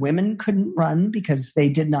of women couldn't run because they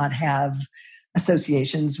did not have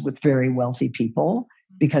associations with very wealthy people,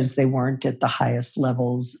 because they weren't at the highest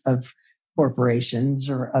levels of corporations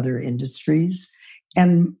or other industries.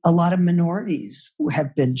 And a lot of minorities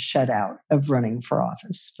have been shut out of running for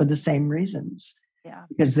office for the same reasons,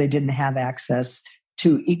 because they didn't have access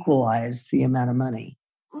to equalize the amount of money.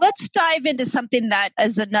 Let's dive into something that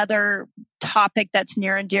is another topic that's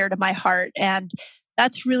near and dear to my heart. And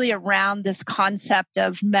that's really around this concept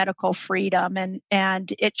of medical freedom.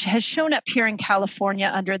 And it has shown up here in California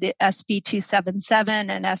under the SB 277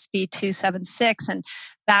 and SB 276 and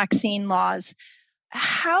vaccine laws.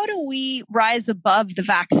 How do we rise above the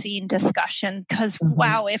vaccine discussion? Because,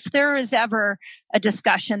 wow, if there is ever a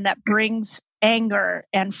discussion that brings anger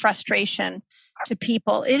and frustration to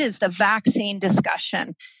people, it is the vaccine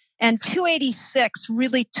discussion. And 286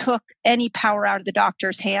 really took any power out of the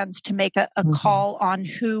doctor's hands to make a call on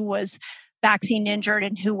who was vaccine injured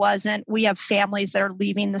and who wasn't. We have families that are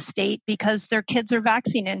leaving the state because their kids are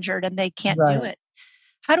vaccine injured and they can't do it.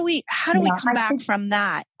 How do we come back from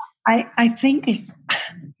that? I think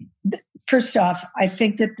first off, I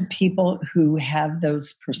think that the people who have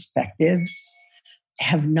those perspectives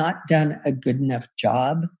have not done a good enough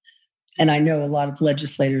job and I know a lot of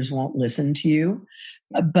legislators won't listen to you,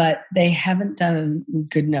 but they haven't done a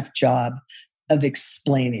good enough job of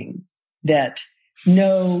explaining that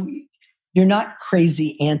no, you're not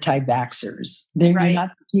crazy anti-vaxxers. You're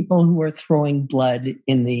not the people who are throwing blood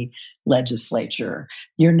in the legislature.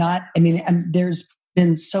 You're not, there's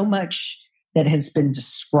been so much that has been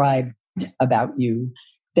described about you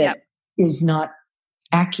that is not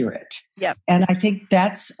accurate. Yep. And I think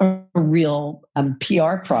that's a real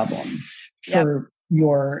PR problem for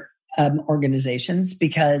your organizations,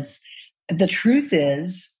 because the truth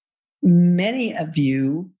is many of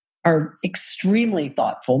you are extremely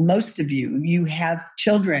thoughtful. Most of you have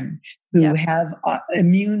children who have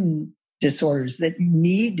immune disorders that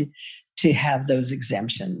need to have those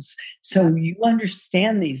exemptions. So you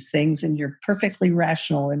understand these things and you're perfectly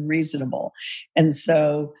rational and reasonable. And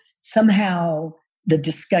so somehow the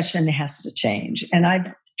discussion has to change. And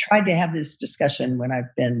I've tried to have this discussion when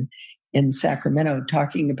I've been in Sacramento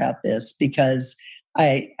talking about this, because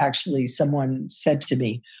someone said to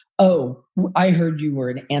me, "Oh, I heard you were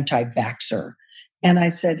an anti-vaxxer." And I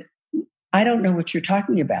said, "I don't know what you're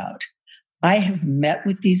talking about. I have met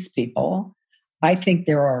with these people. I think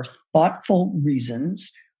there are thoughtful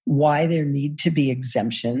reasons why there need to be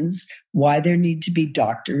exemptions, why there need to be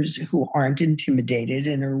doctors who aren't intimidated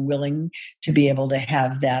and are willing to be able to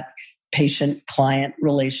have that patient-client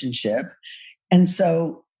relationship." And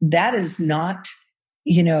so that is not,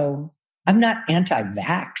 I'm not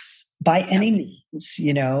anti-vax by any means,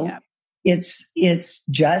 It's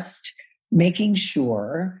just making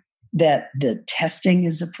sure that the testing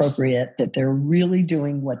is appropriate, that they're really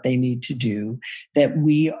doing what they need to do, that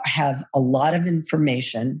we have a lot of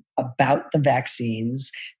information about the vaccines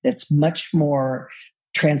that's much more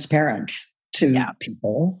transparent to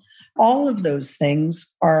people. All of those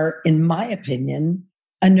things are, in my opinion,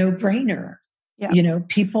 a no-brainer.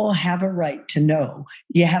 People have a right to know.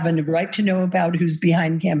 You have a right to know about who's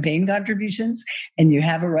behind campaign contributions, and you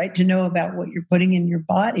have a right to know about what you're putting in your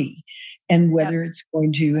body and whether it's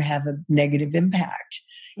going to have a negative impact.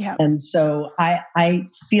 And so I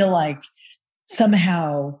feel like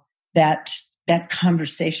somehow that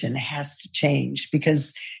conversation has to change,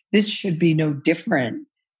 because this should be no different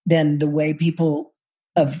than the way people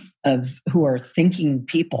of who are thinking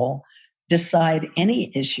people decide any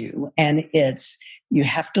issue. And you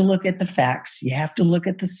have to look at the facts. You have to look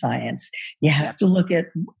at the science. You have to look at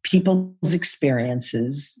people's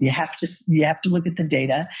experiences. You have to look at the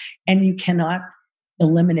data, and you cannot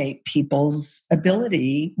eliminate people's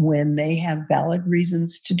ability when they have valid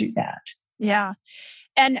reasons to do that. Yeah.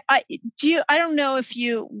 And I don't know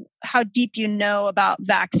how deep you know about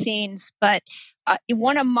vaccines, but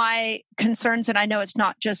one of my concerns, and I know it's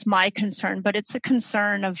not just my concern, but it's a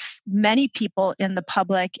concern of many people in the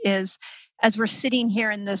public, is as we're sitting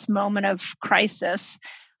here in this moment of crisis,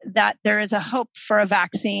 that there is a hope for a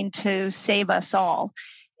vaccine to save us all.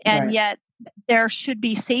 And yet there should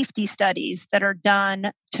be safety studies that are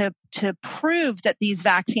done to prove that these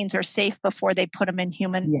vaccines are safe before they put them in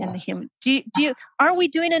the human. Are we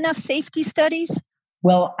doing enough safety studies?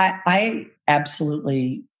 Well, I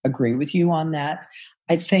absolutely agree with you on that.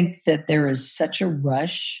 I think that there is such a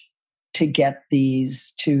rush to get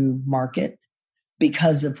these to market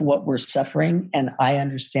because of what we're suffering. And I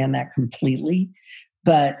understand that completely,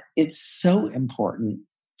 but it's so important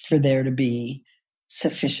for there to be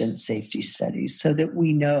sufficient safety studies so that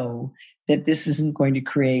we know that this isn't going to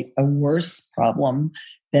create a worse problem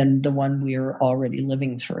than the one we are already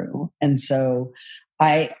living through. And so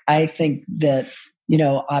I think that,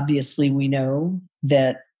 obviously we know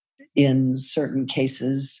that in certain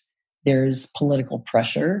cases, there's political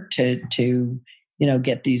pressure to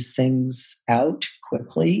get these things out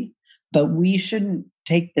quickly, but we shouldn't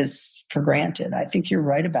take this for granted. I think you're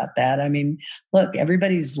right about that. I mean, look,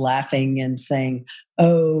 everybody's laughing and saying,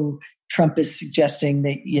 "Oh, Trump is suggesting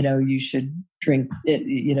that, you should drink,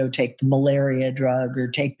 take the malaria drug or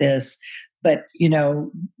take this." But,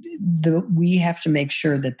 we have to make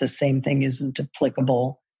sure that the same thing isn't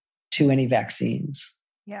applicable to any vaccines.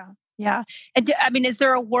 Yeah. Yeah. And is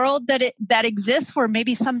there a world that exists where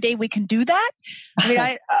maybe someday we can do that?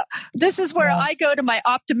 This is where I go to my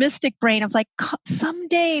optimistic brain of like,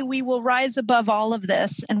 someday we will rise above all of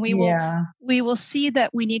this, and we will see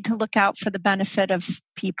that we need to look out for the benefit of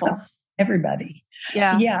people. Everybody.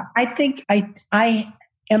 Yeah. Yeah. I think I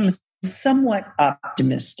am somewhat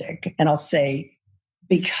optimistic, and I'll say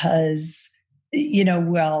because,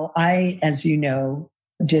 I, as you know,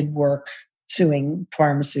 did work suing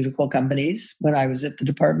pharmaceutical companies when I was at the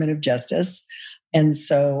Department of Justice. And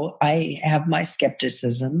so I have my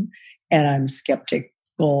skepticism, and I'm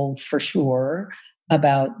skeptical for sure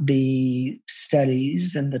about the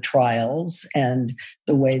studies and the trials and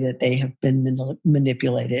the way that they have been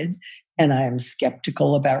manipulated. And I am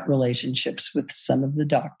skeptical about relationships with some of the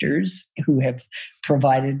doctors who have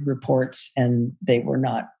provided reports and they were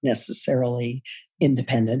not necessarily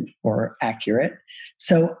independent or accurate.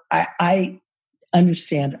 So I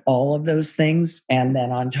understand all of those things. And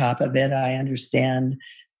then on top of it, I understand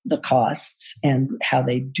the costs and how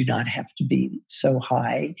they do not have to be so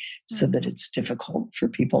high so that it's difficult for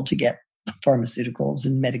people to get pharmaceuticals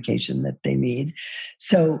and medication that they need.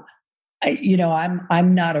 So,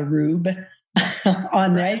 I'm not a rube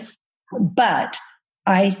on this, but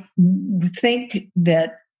I think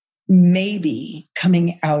that maybe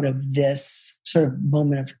coming out of this sort of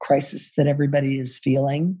moment of crisis that everybody is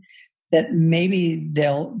feeling, that maybe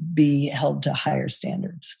they'll be held to higher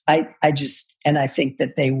standards. I think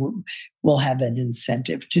that they will have an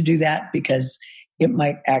incentive to do that because it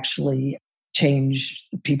might actually change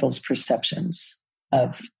people's perceptions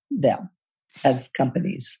of them as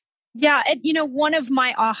companies. Yeah. And, one of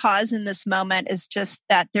my ahas in this moment is just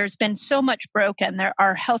that there's been so much broken.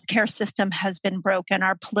 Our healthcare system has been broken.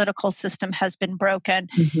 Our political system has been broken.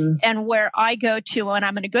 Mm-hmm. And where I go to when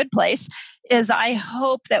I'm in a good place is I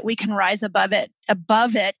hope that we can rise above it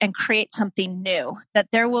and create something new, that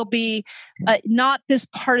there will be not this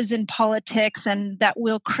partisan politics, and that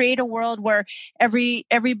we'll create a world where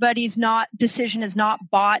everybody's decision is not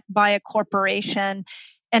bought by a corporation.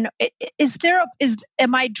 And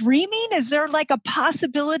am I dreaming? Is there like a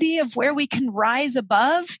possibility of where we can rise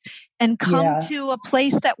above and come to a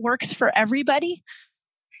place that works for everybody?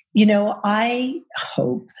 I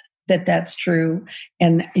hope that that's true.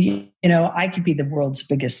 And, I could be the world's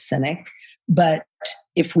biggest cynic, but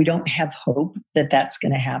if we don't have hope that that's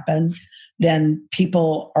going to happen, then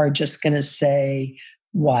people are just going to say,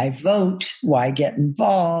 why vote? Why get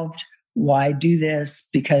involved? Why do this?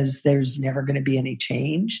 Because there's never going to be any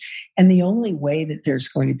change. And the only way that there's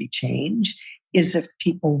going to be change is if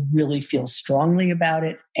people really feel strongly about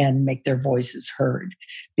it and make their voices heard.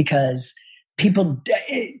 Because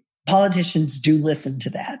politicians do listen to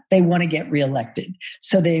that. They want to get reelected.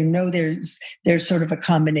 So they know there's sort of a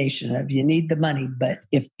combination of you need the money, but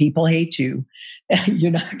if people hate you,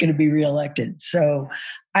 you're not going to be reelected. So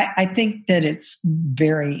I think that it's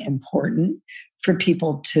very important for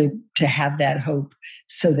people to have that hope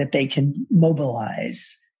so that they can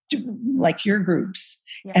mobilize like your groups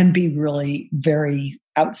and be really very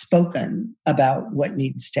outspoken about what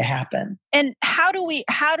needs to happen. And how do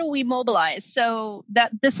we mobilize? So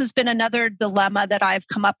that this has been another dilemma that I've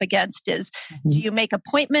come up against is, do you make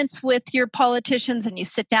appointments with your politicians and you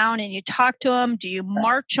sit down and you talk to them? Do you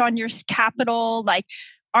march on your capital? Like,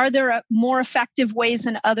 are there more effective ways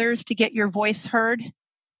than others to get your voice heard?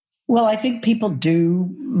 Well, I think people do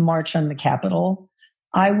march on the Capitol.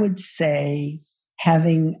 I would say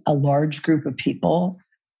having a large group of people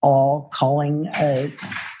all calling a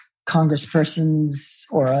congressperson's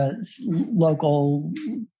or a local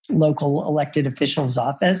elected official's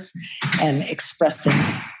office and expressing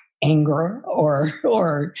anger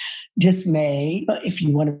or dismay, if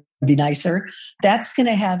you want to be nicer, that's going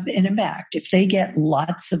to have an impact. If they get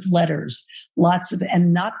lots of letters,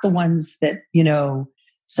 and not the ones that,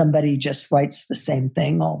 somebody just writes the same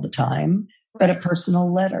thing all the time, but a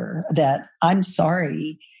personal letter that I'm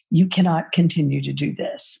sorry, you cannot continue to do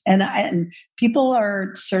this. And people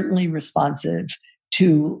are certainly responsive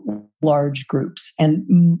to large groups.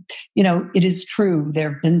 And, it is true,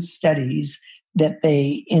 there have been studies that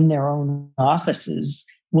they, in their own offices,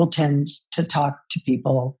 will tend to talk to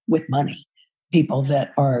people with money, people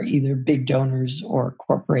that are either big donors or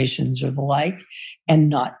corporations or the like, and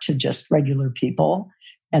not to just regular people.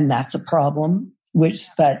 And that's a problem,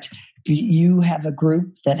 but you have a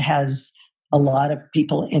group that has a lot of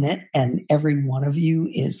people in it, and every one of you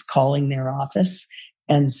is calling their office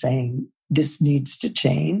and saying, this needs to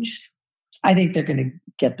change. I think they're going to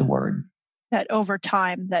get the word. That over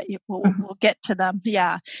time that we'll get to them.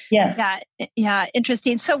 Yeah. Yes. Yeah.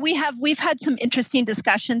 Interesting. So we've had some interesting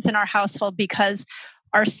discussions in our household because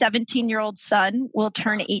our 17-year-old son will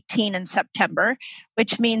turn 18 in September,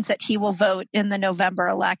 which means that he will vote in the November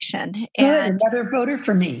election. And another voter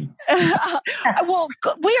for me. Well,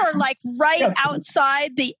 we are like right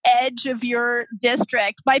outside the edge of your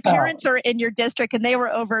district. My parents are in your district and they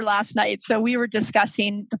were over last night. So we were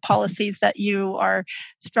discussing the policies that you are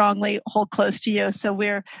strongly hold close to you. So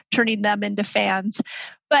we're turning them into fans.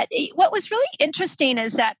 But what was really interesting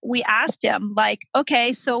is that we asked him, like,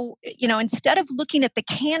 okay, so, instead of looking at the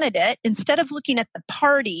candidate, instead of looking at the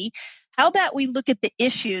party, how about we look at the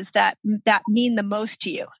issues that mean the most to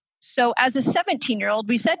you? So as a 17-year-old,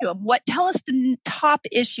 we said to him, tell us the top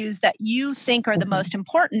issues that you think are the most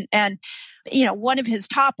important. And, one of his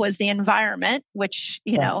top was the environment, which,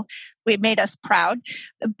 we made us proud,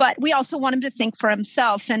 but we also want him to think for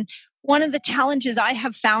himself. And one of the challenges I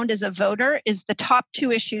have found as a voter is the top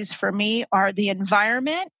two issues for me are the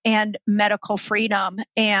environment and medical freedom.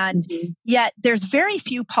 And yet there's very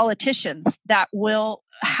few politicians that will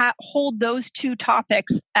hold those two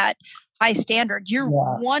topics at high standard. You're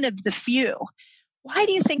one of the few. Why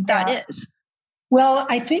do you think that is? Well,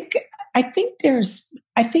 I think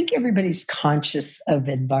everybody's conscious of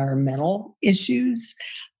environmental issues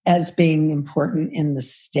as being important in the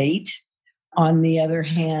state. On the other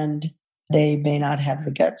hand, they may not have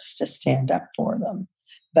the guts to stand up for them.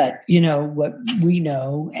 But, what we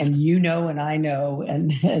know, and and I know,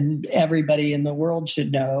 and everybody in the world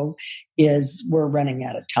should know, is we're running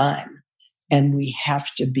out of time. And we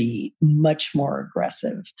have to be much more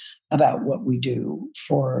aggressive about what we do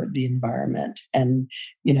for the environment. And,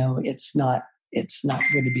 it's not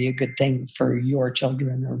going to be a good thing for your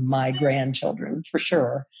children or my grandchildren, for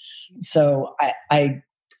sure. So I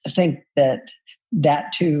think that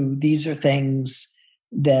too, these are things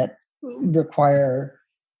that require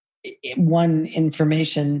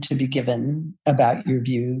information to be given about your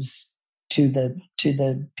views to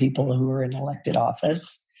the people who are in elected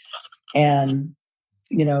office, and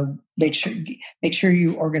make sure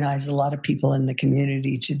you organize a lot of people in the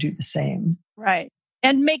community to do the same. Right.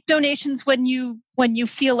 And make donations when you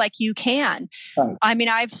feel like you can. Right. I mean,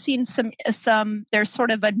 I've seen some there's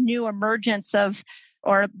sort of a new emergence of,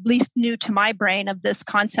 or at least new to my brain, of this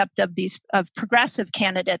concept of progressive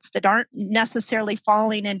candidates that aren't necessarily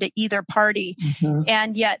falling into either party,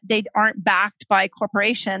 and yet they aren't backed by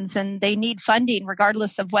corporations, and they need funding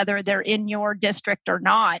regardless of whether they're in your district or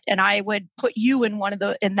not. And I would put you in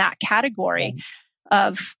in that category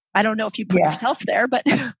of, I don't know if you put yourself there, but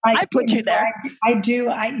I put you there. I do.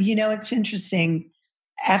 It's interesting.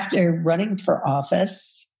 After running for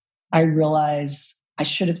office, I realize I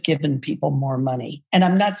should have given people more money. And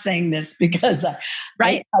I'm not saying this because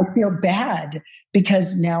I feel bad,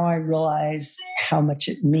 because now I realize how much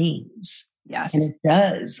it means. Yes. And it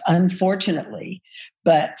does, unfortunately.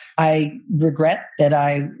 But I regret that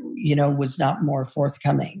I, was not more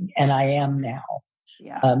forthcoming. And I am now.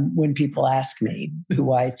 Yeah. When people ask me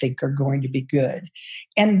who I think are going to be good.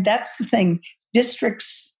 And that's the thing.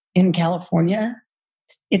 Districts in California,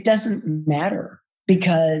 it doesn't matter,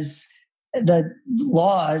 because the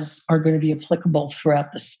laws are going to be applicable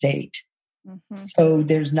throughout the state. So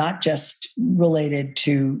there's not just related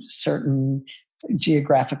to certain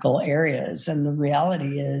geographical areas. And the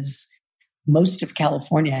reality is most of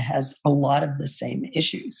California has a lot of the same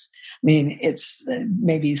issues. I mean, it's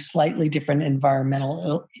maybe slightly different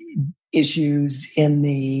environmental issues in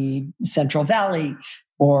the Central Valley,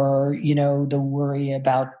 or, the worry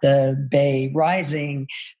about the Bay rising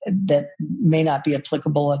that may not be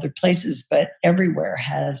applicable other places, but everywhere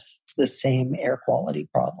has the same air quality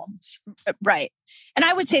problems. Right. And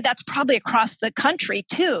I would say that's probably across the country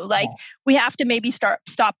too. Like, we have to maybe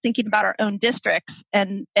stop thinking about our own districts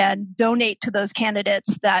and donate to those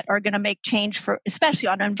candidates that are going to make change especially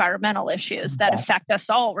on environmental issues that affect us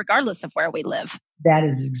all, regardless of where we live. That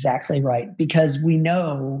is exactly right. Because we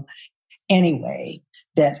know anyway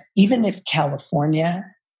that even if California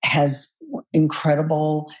has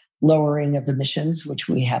incredible lowering of emissions, which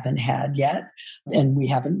we haven't had yet, and we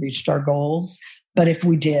haven't reached our goals, but if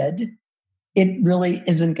we did, it really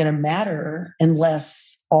isn't going to matter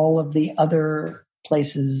unless all of the other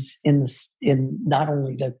places in not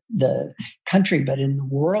only the country, but in the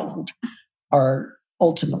world are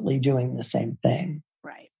ultimately doing the same thing.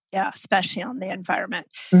 Right. Yeah, especially on the environment.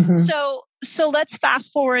 So let's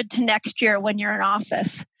fast forward to next year when you're in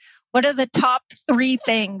office. What are the top 3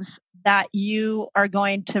 things that you are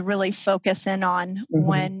going to really focus in on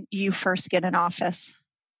when you first get in office?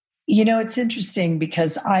 It's interesting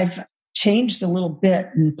because I've changed a little bit,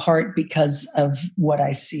 in part because of what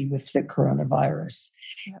I see with the coronavirus.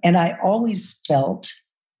 Yep. And I always felt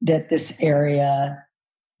that this area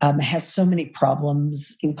has so many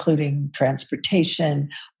problems, including transportation,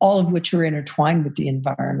 all of which are intertwined with the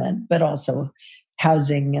environment, but also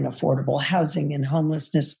housing and affordable housing and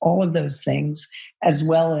homelessness, all of those things, as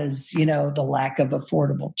well as, the lack of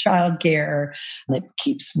affordable childcare that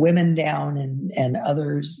keeps women down and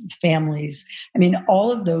others, families. I mean,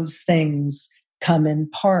 all of those things come in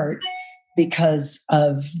part because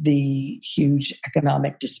of the huge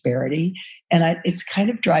economic disparity. And it's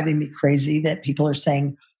kind of driving me crazy that people are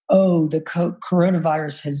saying, oh, the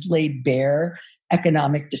coronavirus has laid bare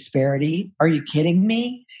economic disparity. Are you kidding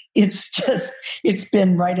me? It's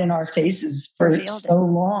been right in our faces for so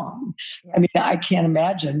long. Yeah. I mean, I can't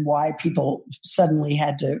imagine why people suddenly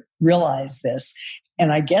had to realize this.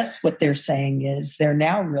 And I guess what they're saying is they're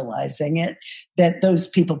now realizing it, that those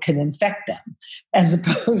people can infect them as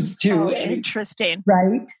opposed to... interesting.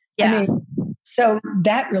 Right? Yeah. I mean, so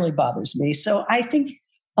that really bothers me. So I think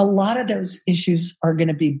a lot of those issues are going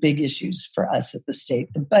to be big issues for us at the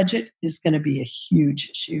state. The budget is going to be a huge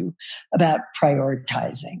issue about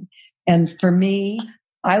prioritizing. And for me,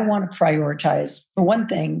 I want to prioritize, for one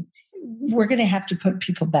thing, we're going to have to put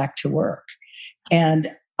people back to work.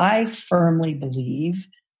 And I firmly believe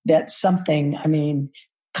that something, I mean,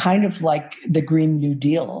 kind of like the Green New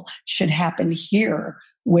Deal should happen here,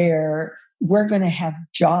 where we're going to have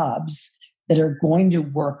jobs that are going to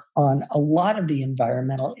work on a lot of the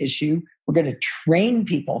environmental issue. We're going to train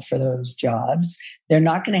people for those jobs. They're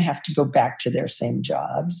not going to have to go back to their same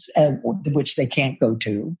jobs, which they can't go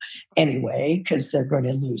to anyway, because they're going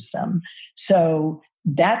to lose them. So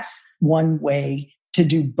that's one way to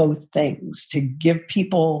do both things, to give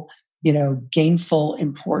people, gainful,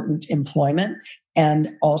 important employment, and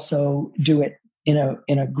also do it in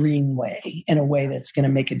a green way, in a way that's going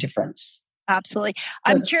to make a difference. Absolutely.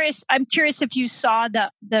 I'm curious if you saw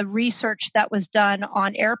the research that was done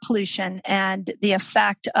on air pollution and the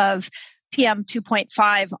effect of PM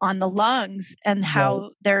 2.5 on the lungs, and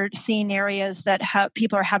how they're seeing areas that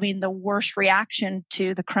people are having the worst reaction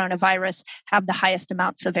to the coronavirus have the highest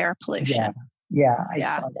amounts of air pollution. Yeah, I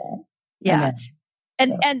saw that. Yeah.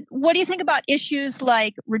 And what do you think about issues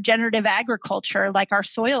like regenerative agriculture? Like, our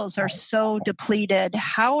soils are so depleted.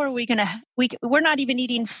 How are we going to, we're not even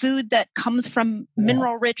eating food that comes from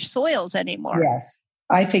mineral rich soils anymore. Yes.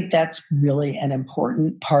 I think that's really an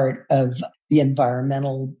important part of the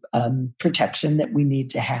environmental protection that we need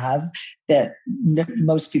to have, that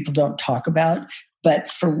most people don't talk about. But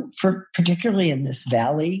for particularly in this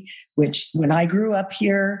valley, which when I grew up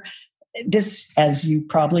here, this, as you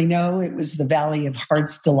probably know, it was the Valley of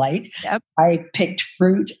Heart's Delight. Yep. I picked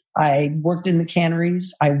fruit. I worked in the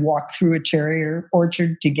canneries. I walked through a cherry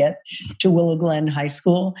orchard to get to Willow Glen High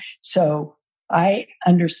School. So I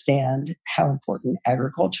understand how important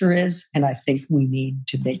agriculture is. And I think we need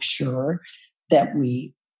to make sure that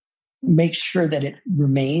it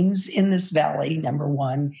remains in this valley, number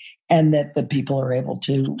one, and that the people are able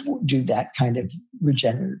to do that kind of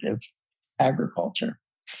regenerative agriculture.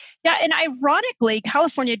 Yeah, and ironically,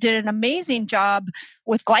 California did an amazing job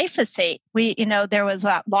with glyphosate. There was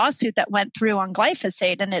that lawsuit that went through on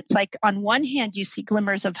glyphosate, and it's like, on one hand, you see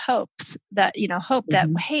glimmers of hope that,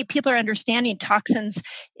 hey, people are understanding toxins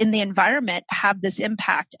in the environment have this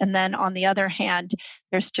impact. And then on the other hand,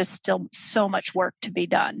 there's just still so much work to be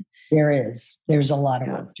done. There's a lot of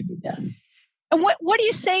work to be done. And what do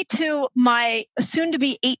you say to my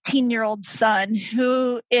soon-to-be 18-year-old son,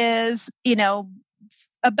 who is,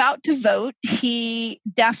 about to vote? He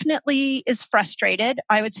definitely is frustrated.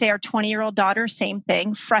 I would say our 20-year-old daughter, same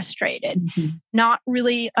thing, frustrated, not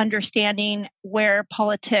really understanding where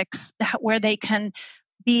they can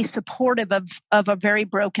be supportive of a very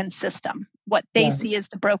broken system, what they see as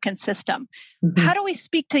the broken system. How do we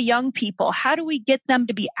speak to young people? How do we get them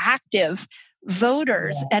to be active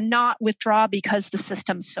voters and not withdraw because the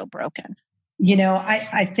system's so broken?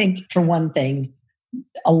 I think, for one thing,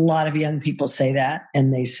 a lot of young people say that,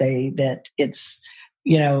 and they say that it's,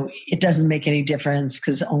 it doesn't make any difference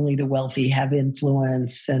because only the wealthy have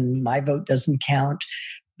influence and my vote doesn't count,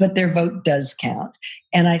 but their vote does count.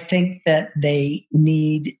 And I think that they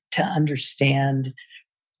need to understand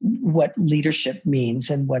what leadership means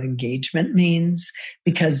and what engagement means,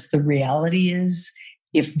 because the reality is,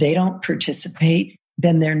 if they don't participate,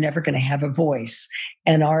 then they're never going to have a voice.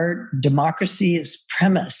 And our democracy is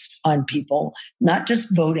premised on people not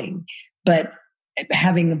just voting, but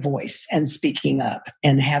having a voice and speaking up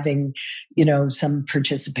and having, some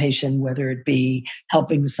participation, whether it be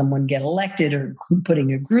helping someone get elected or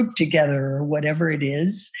putting a group together or whatever it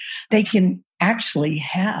is. They can actually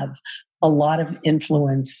have a lot of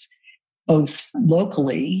influence, both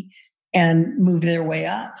locally and move their way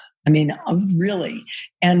up. I mean, really.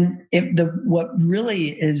 And what really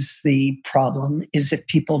is the problem is if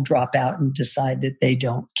people drop out and decide that they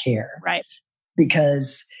don't care. Right.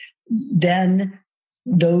 Because then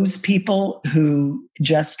those people who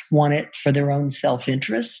just want it for their own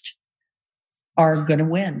self-interest are going to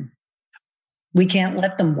win. We can't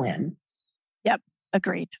let them win. Yep.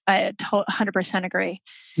 Agreed. I 100% agree.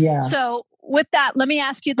 Yeah. So with that, let me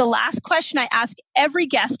ask you the last question I ask every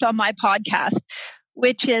guest on my podcast,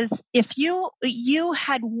 which is, if you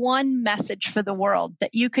had one message for the world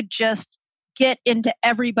that you could just get into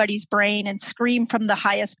everybody's brain and scream from the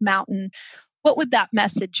highest mountain, what would that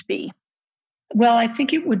message be? Well, I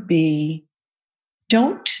think it would be,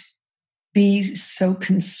 don't be so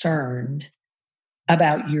concerned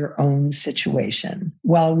about your own situation.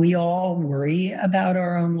 While we all worry about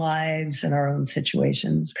our own lives and our own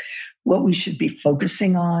situations, what we should be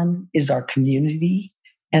focusing on is our community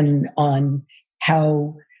and on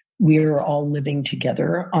how we're all living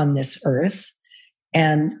together on this earth.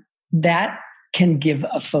 And that can give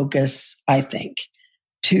a focus, I think,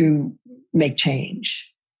 to make change.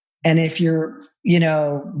 And if you're,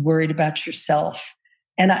 worried about yourself,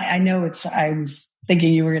 and I know I was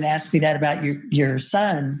thinking you were going to ask me that about your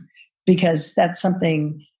son, because that's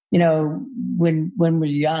something, when we're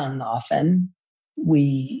young, often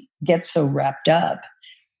we get so wrapped up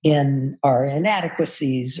in our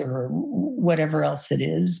inadequacies or whatever else it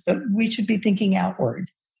is, but we should be thinking outward.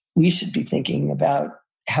 We should be thinking about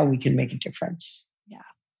how we can make a difference. Yeah.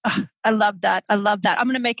 Oh, I love that. I'm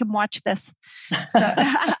going to make him watch this.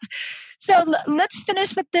 So let's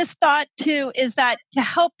finish with this thought too, is that to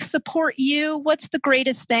help support you, what's the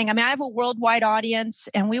greatest thing? I mean, I have a worldwide audience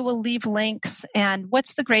and we will leave links. And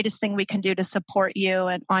what's the greatest thing we can do to support you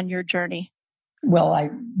and on your journey? Well,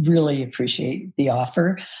 I really appreciate the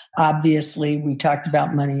offer. Obviously, we talked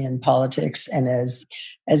about money and politics, and as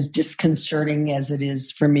disconcerting as it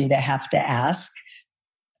is for me to have to ask,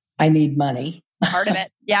 I need money. Part of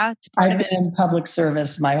it. Yeah, it's part I've of it. been in public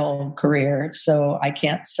service my whole career, so I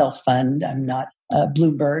can't self-fund. I'm not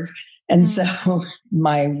Bloomberg. And so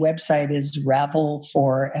my website is ravel.com,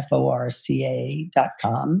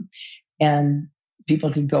 and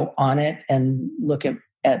people can go on it and look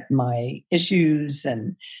at my issues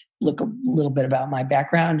and look a little bit about my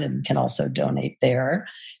background, and can also donate there.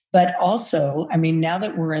 But also, I mean, now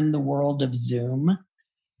that we're in the world of Zoom,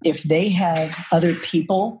 if they have other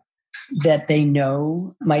people that they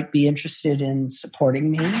know might be interested in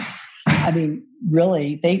supporting me, I mean,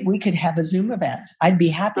 really, we could have a Zoom event. I'd be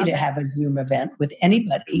happy to have a Zoom event with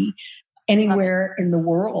anybody, anywhere in the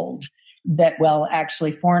world that, well,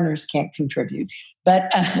 actually foreigners can't contribute,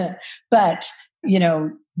 but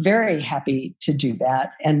very happy to do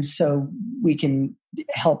that. And so we can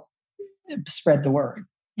help spread the word.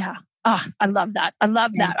 Yeah. Oh, I love that.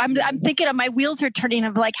 I'm thinking of my wheels are turning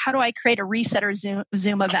of like, how do I create a resetter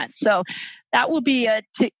Zoom event? So that will be a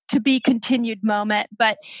to be continued moment.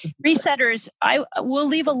 But resetters, I will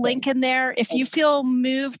leave a link in there. If you feel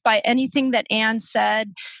moved by anything that Ann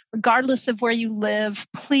said, regardless of where you live,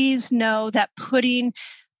 please know that putting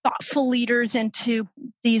thoughtful leaders into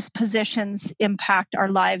these positions impact our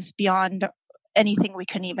lives beyond anything we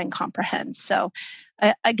can even comprehend. So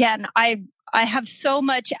again, I have so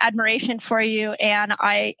much admiration for you, and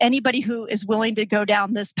anybody who is willing to go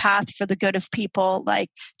down this path for the good of people,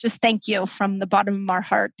 just thank you from the bottom of our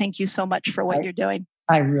heart. Thank you so much for what you're doing.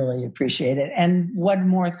 I really appreciate it. And one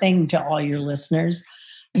more thing to all your listeners,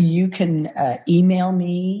 you can email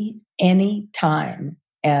me anytime.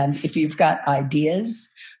 And if you've got ideas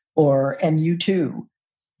and you too,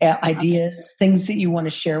 ideas, things that you want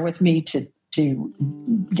to share with me to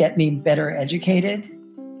get me better educated,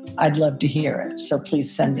 I'd love to hear it. So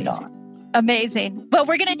please send it on. Amazing. Well,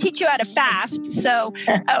 we're going to teach you how to fast. So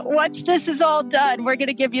once this is all done, we're going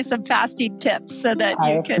to give you some fasting tips so that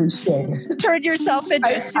you can turn yourself into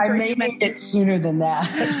a superhuman. I may make it sooner than that.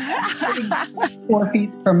 4 feet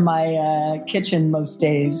from my kitchen most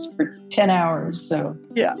days for 10 hours. So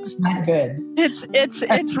yeah, it's not good.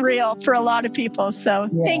 It's real for a lot of people. So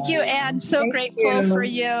Thank you, Ann. So grateful for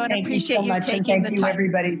you and appreciate you taking the time. Thank you,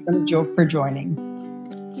 everybody, for joining.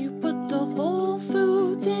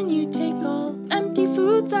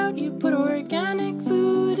 Out, you put organic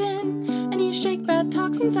food in, and you shake bad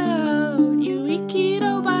toxins out. You eat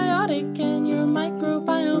ketobiotic and your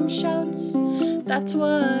microbiome shouts. That's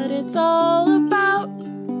what it's all about.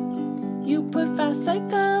 You put fast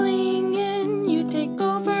cycling in, you take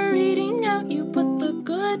overeating out. You put the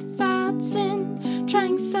good fats in,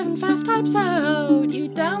 trying 7 fast types out. You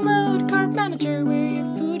download Carb Manager where your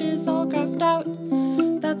food is all graphed out.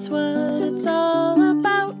 That's what it's all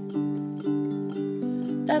about.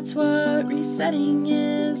 That's what resetting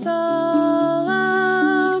is all about.